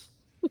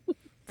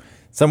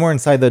 Somewhere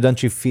inside, though,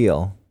 don't you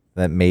feel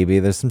that maybe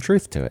there's some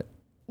truth to it?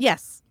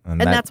 Yes.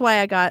 And that's why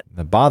I got...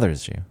 That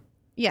bothers you.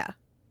 Yeah.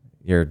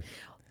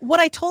 What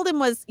I told him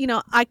was,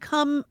 I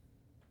come...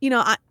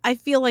 I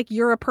feel like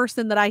you're a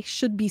person that I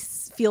should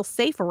feel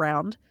safe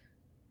around.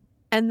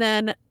 And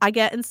then I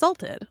get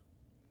insulted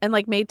and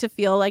like made to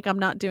feel like I'm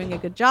not doing a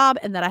good job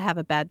and that I have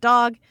a bad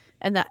dog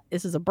and that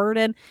this is a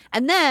burden.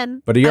 And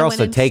then, but you're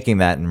also taking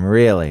that and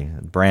really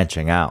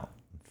branching out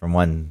from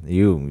when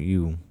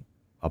you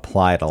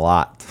applied a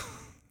lot,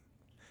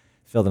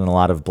 filled in a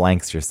lot of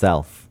blanks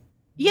yourself.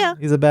 Yeah.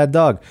 He's a bad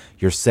dog.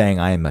 You're saying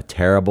I am a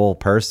terrible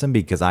person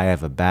because I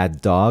have a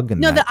bad dog,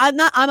 and I'm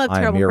a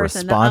terrible I'm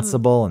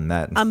irresponsible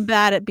person. I'm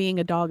bad at being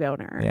a dog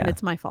owner. Yeah. And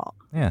it's my fault.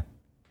 Yeah.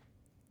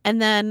 And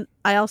then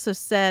I also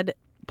said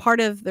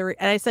and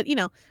I said,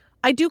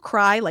 I do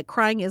cry. Like,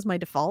 crying is my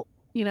default,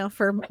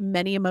 for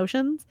many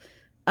emotions.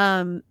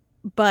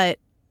 But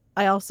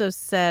I also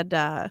said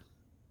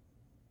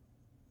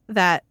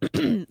that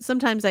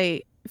sometimes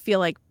I feel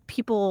like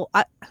people,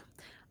 I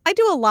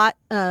do a lot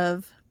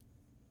of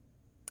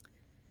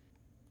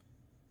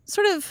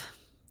sort of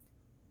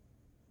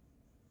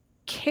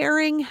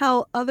caring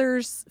how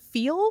others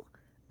feel,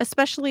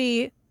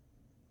 especially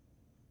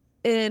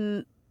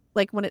in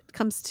like when it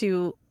comes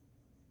to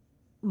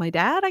my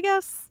dad, I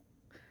guess,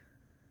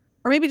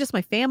 or maybe just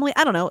my family.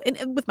 I don't know.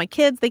 And with my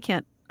kids, they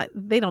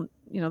don't,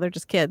 they're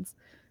just kids.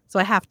 So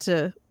I have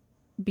to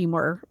be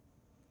more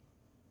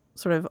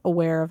sort of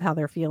aware of how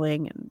they're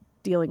feeling and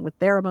dealing with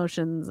their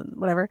emotions and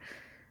whatever.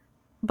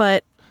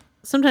 But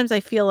sometimes I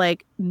feel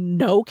like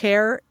no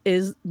care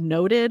is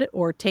noted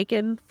or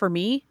taken for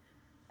me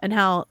and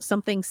how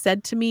something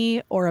said to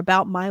me or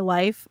about my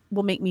life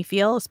will make me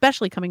feel,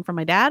 especially coming from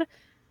my dad.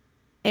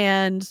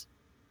 And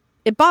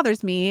it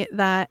bothers me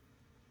that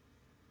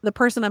the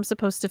person I'm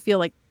supposed to feel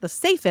like the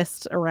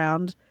safest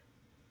around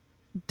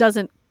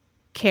doesn't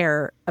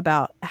care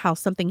about how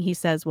something he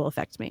says will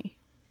affect me.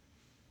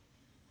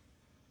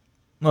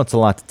 Well, it's a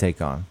lot to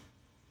take on,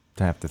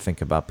 to have to think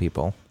about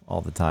people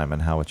all the time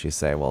and how what you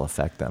say will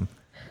affect them.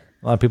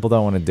 A lot of people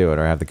don't want to do it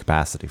or have the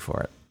capacity for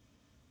it.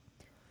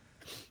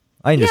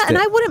 Yeah, and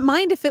I wouldn't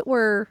mind if it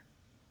were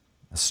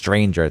a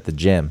stranger at the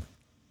gym.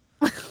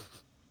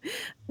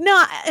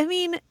 No, I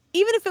mean,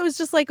 even if it was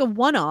just like a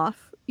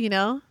one-off,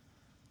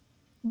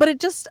 but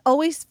it just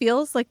always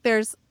feels like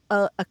there's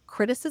a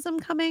criticism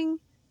coming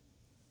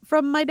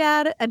from my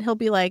dad, and he'll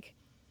be like,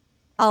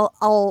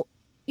 I'll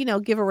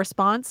give a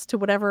response to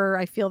whatever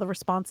I feel the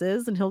response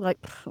is, and he'll be like,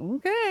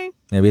 okay.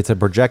 Maybe it's a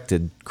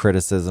projected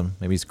criticism.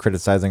 Maybe he's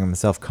criticizing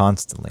himself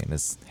constantly in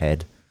his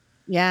head.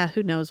 Yeah,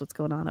 who knows what's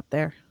going on up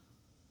there?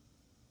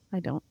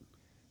 I don't.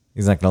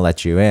 He's not going to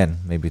let you in.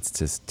 Maybe it's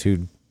just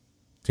too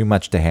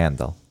much to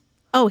handle.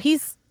 Oh,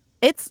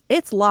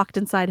 it's locked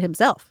inside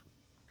himself.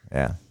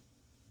 Yeah.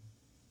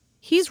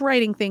 He's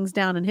writing things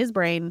down in his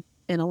brain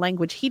in a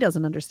language he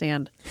doesn't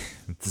understand.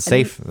 It's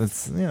safe.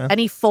 And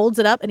he folds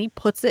it up and he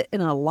puts it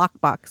in a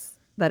lockbox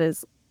that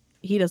is,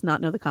 he does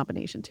not know the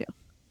combination to.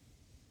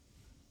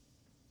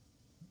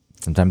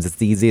 Sometimes it's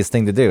the easiest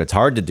thing to do. It's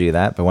hard to do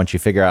that, but once you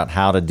figure out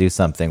how to do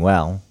something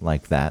well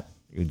like that,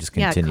 You just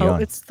continue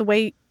on. It's the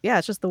way. Yeah,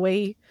 it's just the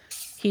way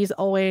he's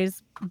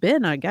always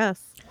been, I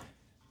guess.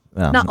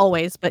 Well, not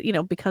always, but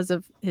because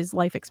of his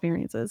life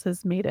experiences,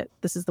 has made it.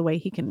 This is the way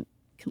he can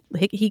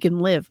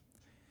live.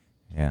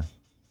 Yeah.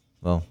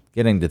 Well,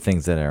 getting to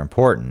things that are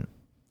important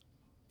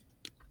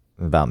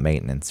about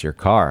maintenance, your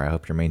car. I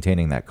hope you're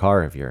maintaining that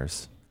car of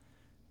yours,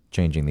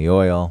 changing the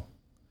oil,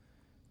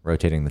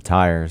 rotating the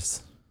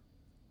tires.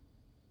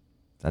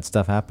 That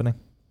stuff happening?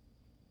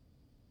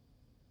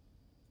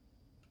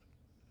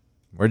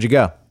 Where'd you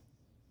go?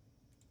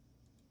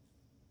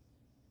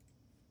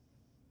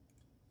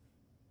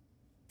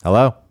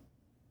 Hello?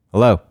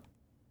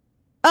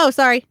 Oh,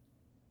 sorry.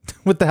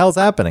 What the hell's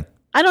happening?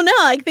 I don't know.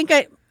 I think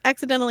I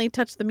accidentally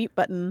touched the mute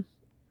button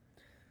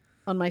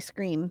on my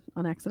screen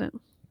on accident.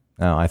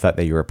 Oh, I thought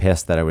that you were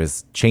pissed that I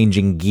was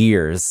changing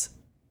gears.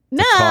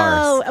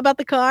 No, about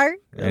the car?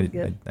 I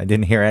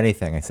didn't hear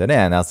anything. I said,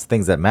 now it's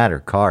things that matter,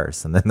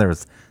 cars. And then there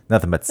was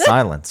nothing but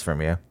silence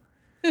from you.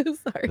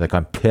 Sorry. Like,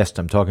 I'm pissed.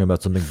 I'm talking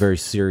about something very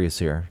serious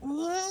here.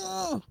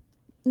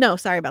 No,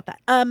 sorry about that.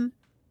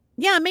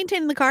 Yeah, I'm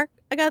maintaining the car.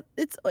 I got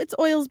its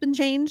oil's been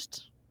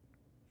changed.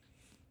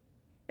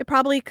 It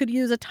probably could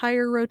use a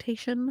tire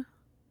rotation.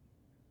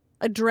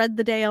 I dread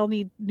the day I'll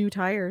need new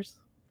tires.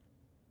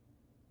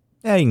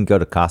 Yeah, you can go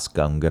to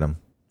Costco and get them.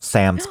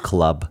 Sam's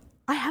Club.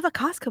 I have a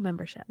Costco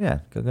membership. Yeah,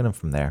 go get them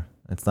from there.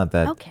 It's not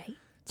that. Okay.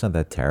 It's not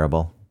that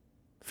terrible.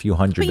 A few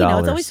 $100. But,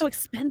 it's always so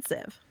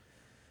expensive.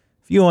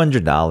 A few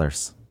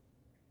 $100.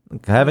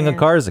 Having a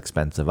car is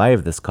expensive. I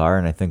have this car,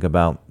 and I think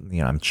about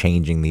I'm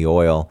changing the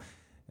oil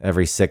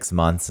every 6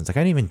 months. It's like,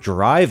 I didn't even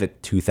drive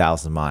it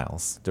 2,000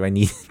 miles. Do I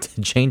need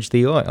to change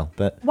the oil?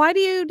 But why do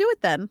you do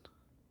it then?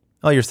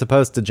 Oh, you're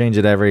supposed to change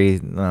it every.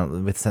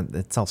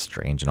 It's all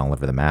strange and all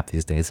over the map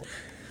these days.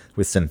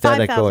 With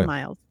synthetic 5,000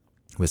 miles.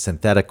 With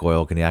synthetic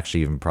oil, can you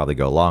actually even probably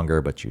go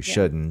longer, but you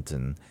shouldn't.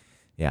 And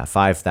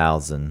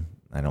 5,000.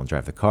 I don't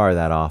drive the car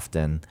that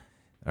often,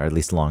 or at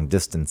least long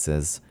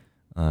distances.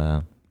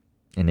 In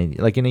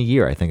a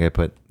year, I think I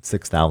put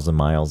 6,000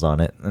 miles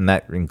on it, and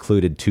that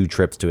included 2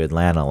 trips to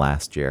Atlanta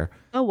last year.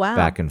 Oh wow!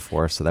 Back and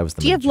forth. So that was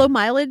the. Do you have low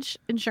mileage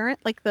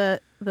insurance, like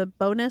the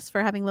bonus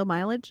for having low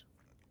mileage?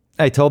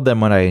 I told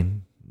them when I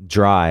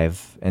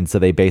drive, and so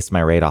they based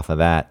my rate off of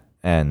that.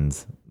 And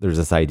there's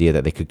this idea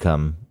that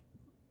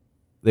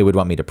they would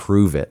want me to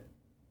prove it.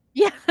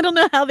 Yeah, I don't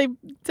know how they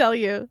tell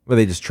you. Well,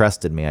 they just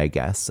trusted me, I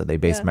guess. So they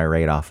based my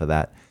rate off of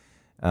that.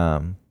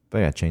 But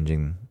yeah,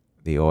 changing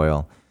the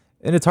oil.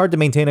 And it's hard to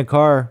maintain a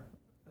car.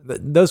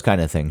 Those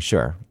kind of things,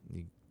 sure.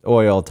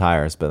 Oil,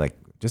 tires, but like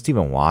just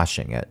even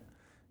washing it.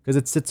 Because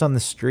it sits on the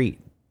street.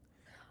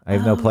 I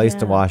have no place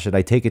to wash it.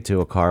 I take it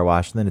to a car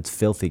wash, and then it's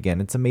filthy again.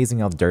 It's amazing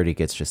how dirty it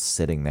gets just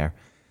sitting there.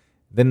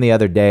 Then the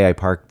other day I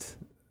parked,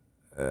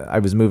 I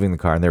was moving the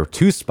car, and there were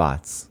 2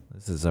 spots.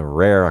 This is a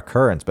rare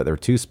occurrence, but there were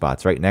 2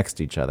 spots right next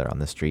to each other on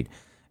the street.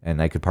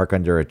 And I could park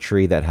under a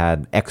tree that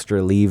had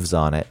extra leaves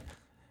on it.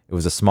 It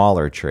was a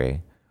smaller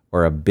tree,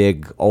 or a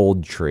big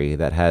old tree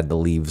that had the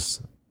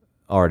leaves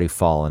already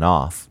fallen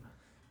off.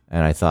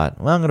 And I thought,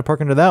 well, I'm going to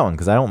park under that one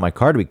because I don't want my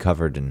car to be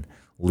covered in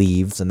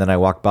leaves. And then I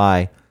walked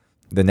by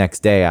the next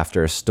day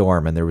after a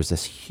storm, and there was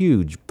this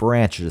huge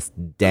branch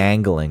just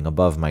dangling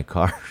above my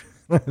car.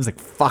 I was like,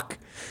 fuck,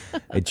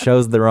 I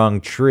chose the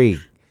wrong tree.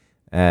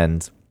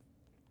 And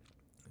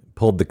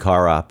pulled the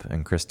car up,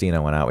 and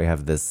Christina went out. We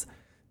have this,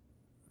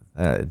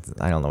 I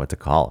don't know what to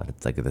call it.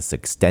 It's like this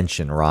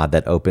extension rod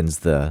that opens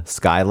the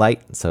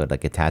skylight, so it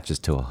like attaches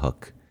to a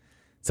hook.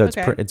 So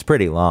it's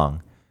pretty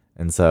long.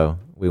 And so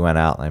we went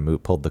out, and I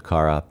pulled the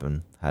car up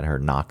and had her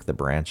knock the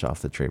branch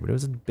off the tree. But it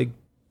was a big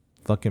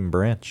fucking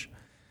branch.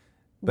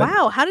 But,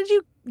 wow, how did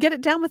you get it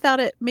down without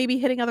it maybe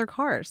hitting other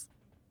cars?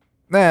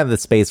 The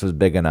space was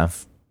big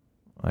enough,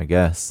 I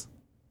guess.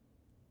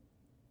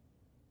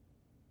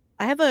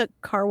 I have a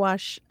car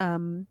wash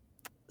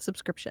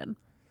subscription.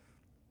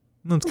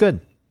 That's good.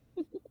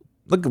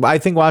 Look, I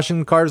think washing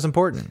the car is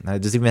important.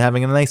 Just even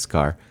having a nice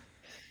car.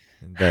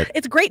 But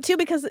it's great too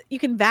because you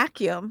can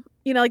vacuum.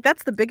 Like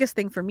that's the biggest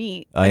thing for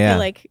me. Oh, yeah. I feel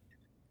like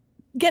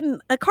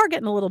getting a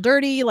little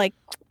dirty, like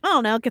I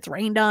don't know, it gets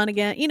rained on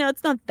again.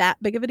 It's not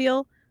that big of a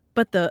deal.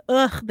 But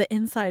the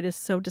inside is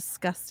so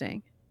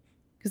disgusting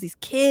because these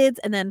kids,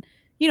 and then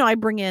I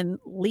bring in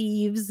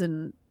leaves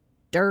and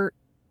dirt.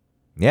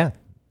 Yeah.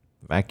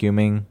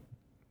 Vacuuming,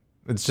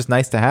 it's just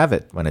nice to have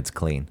it when it's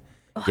clean,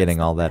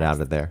 getting all that out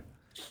of there.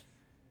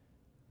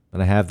 But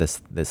I have this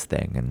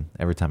thing, and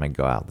every time I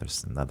go out,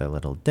 there's another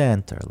little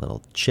dent or a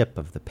little chip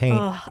of the paint.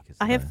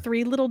 I have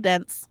 3 little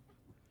dents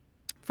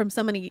from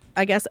somebody,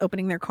 I guess,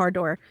 opening their car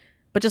door,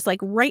 but just like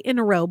right in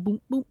a row,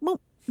 boom, boom, boom,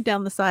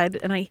 down the side,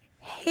 and I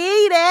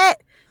hate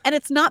it. And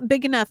it's not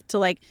big enough to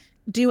like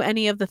do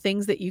any of the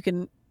things that you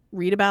can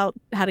read about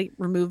how to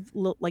remove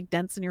like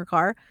dents in your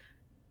car.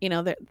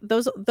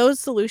 Those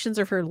solutions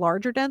are for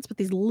larger dents, but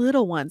these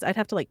little ones, I'd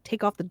have to like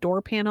take off the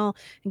door panel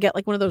and get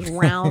like one of those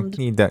round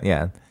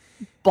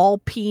ball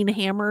peen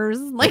hammers.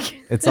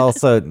 Like it's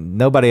also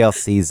nobody else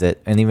sees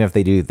it, and even if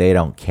they do, they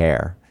don't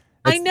care.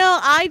 I know.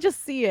 I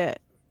just see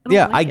it.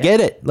 I get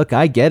it. Look,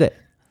 I get it.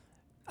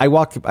 I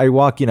walk,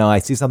 I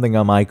see something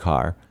on my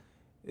car.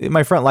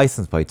 My front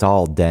license plate's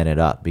all dented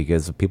up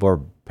because people are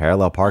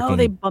parallel parking. Oh,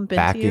 they bump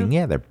backing, into you?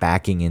 Yeah, they're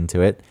backing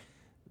into it.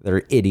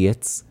 They're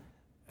idiots.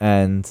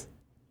 And,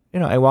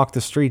 I walk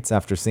the streets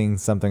after seeing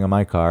something on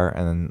my car,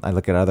 and then I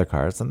look at other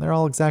cars, and they're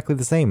all exactly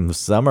the same.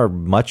 Some are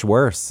much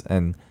worse.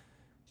 And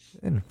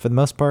for the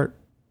most part,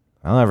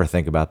 I don't ever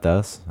think about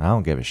those. I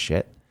don't give a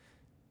shit.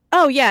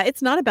 Oh, yeah.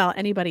 It's not about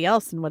anybody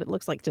else and what it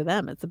looks like to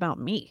them. It's about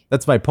me.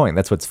 That's my point.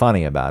 That's what's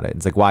funny about it.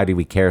 It's like, why do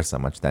we care so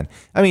much then?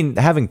 I mean,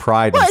 having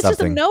pride in something. Well, it's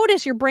just a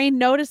notice. Your brain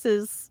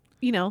notices,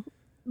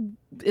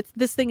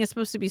 this thing is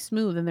supposed to be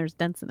smooth and there's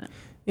dents in it.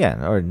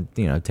 Yeah. Or,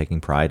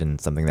 taking pride in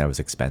something that was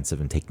expensive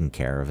and taking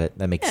care of it.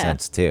 That makes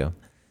sense too.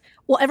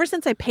 Well, ever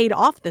since I paid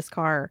off this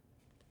car,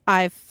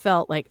 I've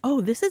felt like,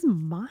 oh, this is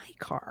my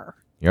car.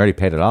 You already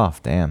paid it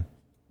off. Damn.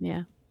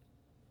 Yeah.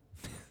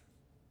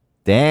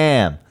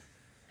 Damn.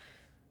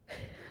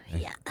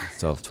 Yeah.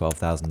 Still have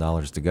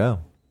 $12,000 to go.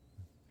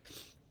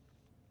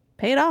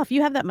 Pay it off.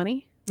 You have that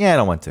money. Yeah, I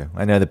don't want to.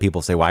 I know that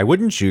people say, why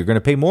wouldn't you? You're going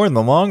to pay more in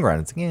the long run.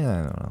 It's like, yeah,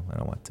 I don't know. I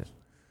don't want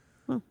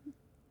to.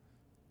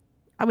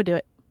 I would do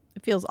it.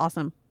 It feels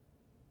awesome.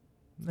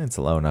 It's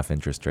a low enough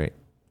interest rate.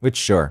 Which,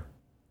 sure.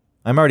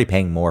 I'm already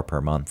paying more per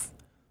month.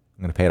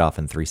 I'm going to pay it off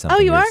in 3 something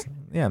years. Oh, you are?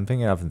 Yeah, I'm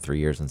paying it off in 3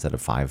 years instead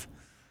of 5.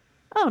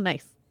 Oh,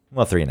 nice.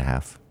 Well,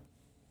 3.5.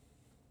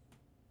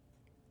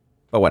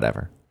 But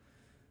whatever.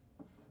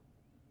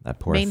 That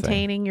poor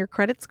Maintaining your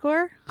credit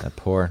score?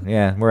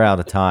 Yeah, we're out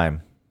of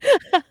time.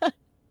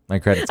 My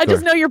credit score. I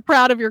just know you're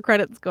proud of your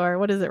credit score.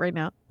 What is it right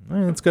now?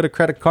 Let's go to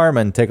Credit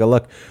Karma and take a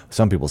look.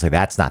 Some people say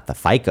that's not the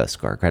FICO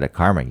score. Credit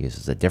Karma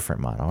uses a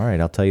different model. All right,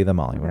 I'll tell you them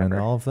all. You want to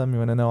know all of them? You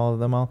want to know all of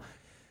them all?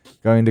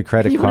 Going to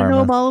Credit Karma. You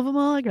want to know all of them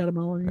all? I got them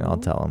all. I'll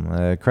tell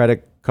them.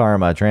 Credit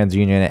Karma,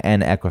 TransUnion,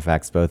 and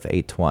Equifax, both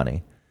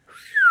 820.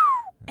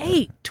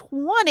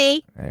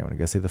 820? Hey, want to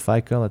go see the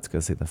FICO? Let's go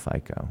see the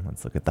FICO.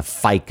 Let's look at the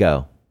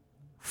FICO.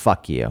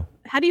 Fuck you.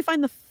 How do you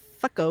find the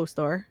FICO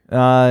score?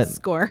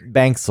 Score.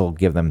 Banks will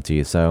give them to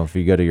you. So if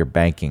you go to your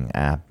banking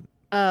app,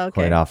 okay.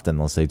 Quite often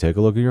they'll say, take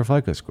a look at your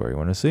FICO score. You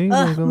want to see?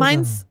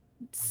 Mine's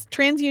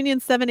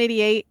TransUnion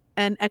 788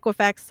 and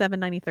Equifax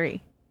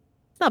 793.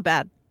 It's not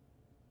bad.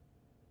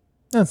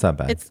 That's not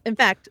bad. It's, in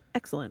fact,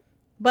 excellent.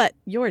 But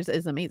yours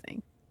is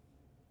amazing.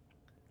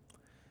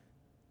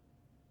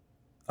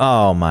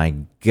 Oh, my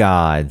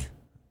God.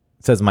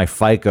 It says my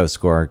FICO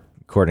score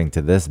according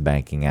to this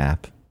banking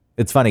app.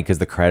 It's funny because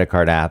the credit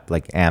card app,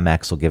 like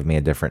Amex, will give me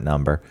a different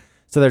number.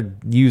 So they're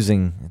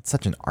using, it's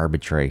such an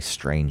arbitrary,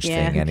 strange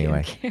thing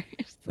anyway.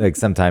 Like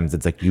sometimes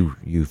it's like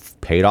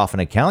you've paid off an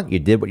account, you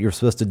did what you're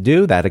supposed to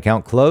do, that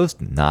account closed,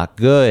 not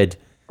good.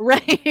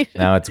 Right.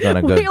 Now it's going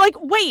to go. You're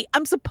like, wait,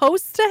 I'm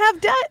supposed to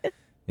have debt?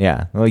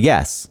 Yeah. Well,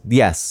 yes,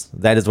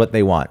 that is what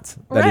they want.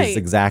 That is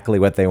exactly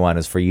what they want,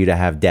 is for you to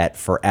have debt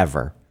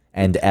forever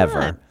and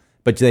ever.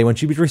 But they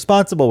want you to be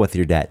responsible with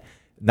your debt.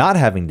 Not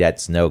having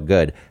debt's no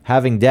good.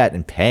 Having debt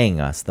and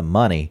paying us the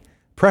money,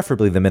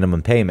 preferably the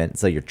minimum payment,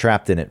 so you're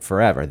trapped in it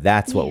forever.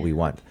 That's what we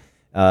want.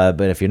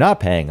 But if you're not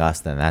paying us,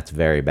 then that's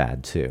very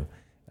bad too.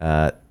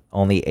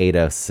 Only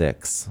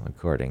 806,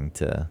 according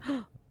to...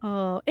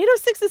 Oh,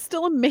 806 is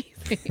still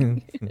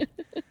amazing.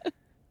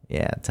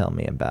 Yeah, tell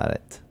me about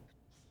it.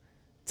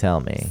 Tell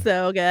me.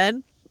 So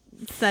good.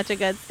 Such a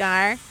good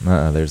scar.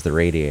 There's the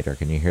radiator.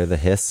 Can you hear the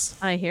hiss?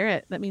 I hear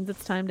it. That means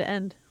it's time to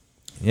end.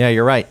 Yeah,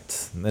 you're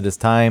right. It is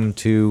time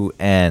to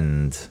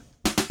end.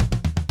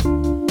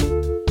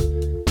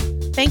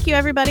 Thank you,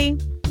 everybody,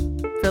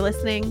 for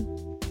listening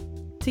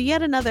to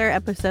yet another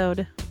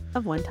episode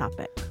of One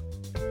Topic.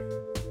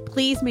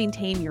 Please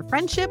maintain your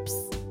friendships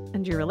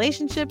and your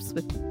relationships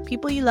with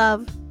people you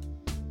love.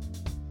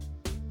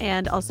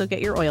 And also get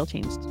your oil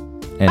changed.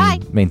 And Bye.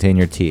 Maintain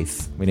your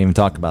teeth. We didn't even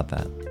talk about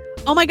that.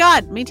 Oh my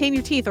God, maintain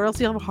your teeth or else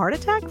you'll have a heart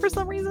attack for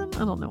some reason. I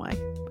don't know why,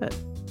 but...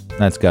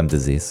 That's gum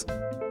disease.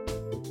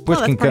 Which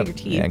that's can part come. of your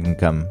teeth. Yeah, it can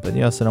come. But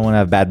you also don't want to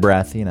have bad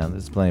breath.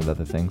 There's plenty of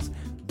other things.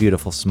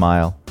 Beautiful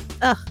smile.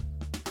 Ugh,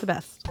 the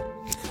best.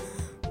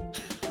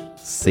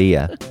 See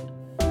ya.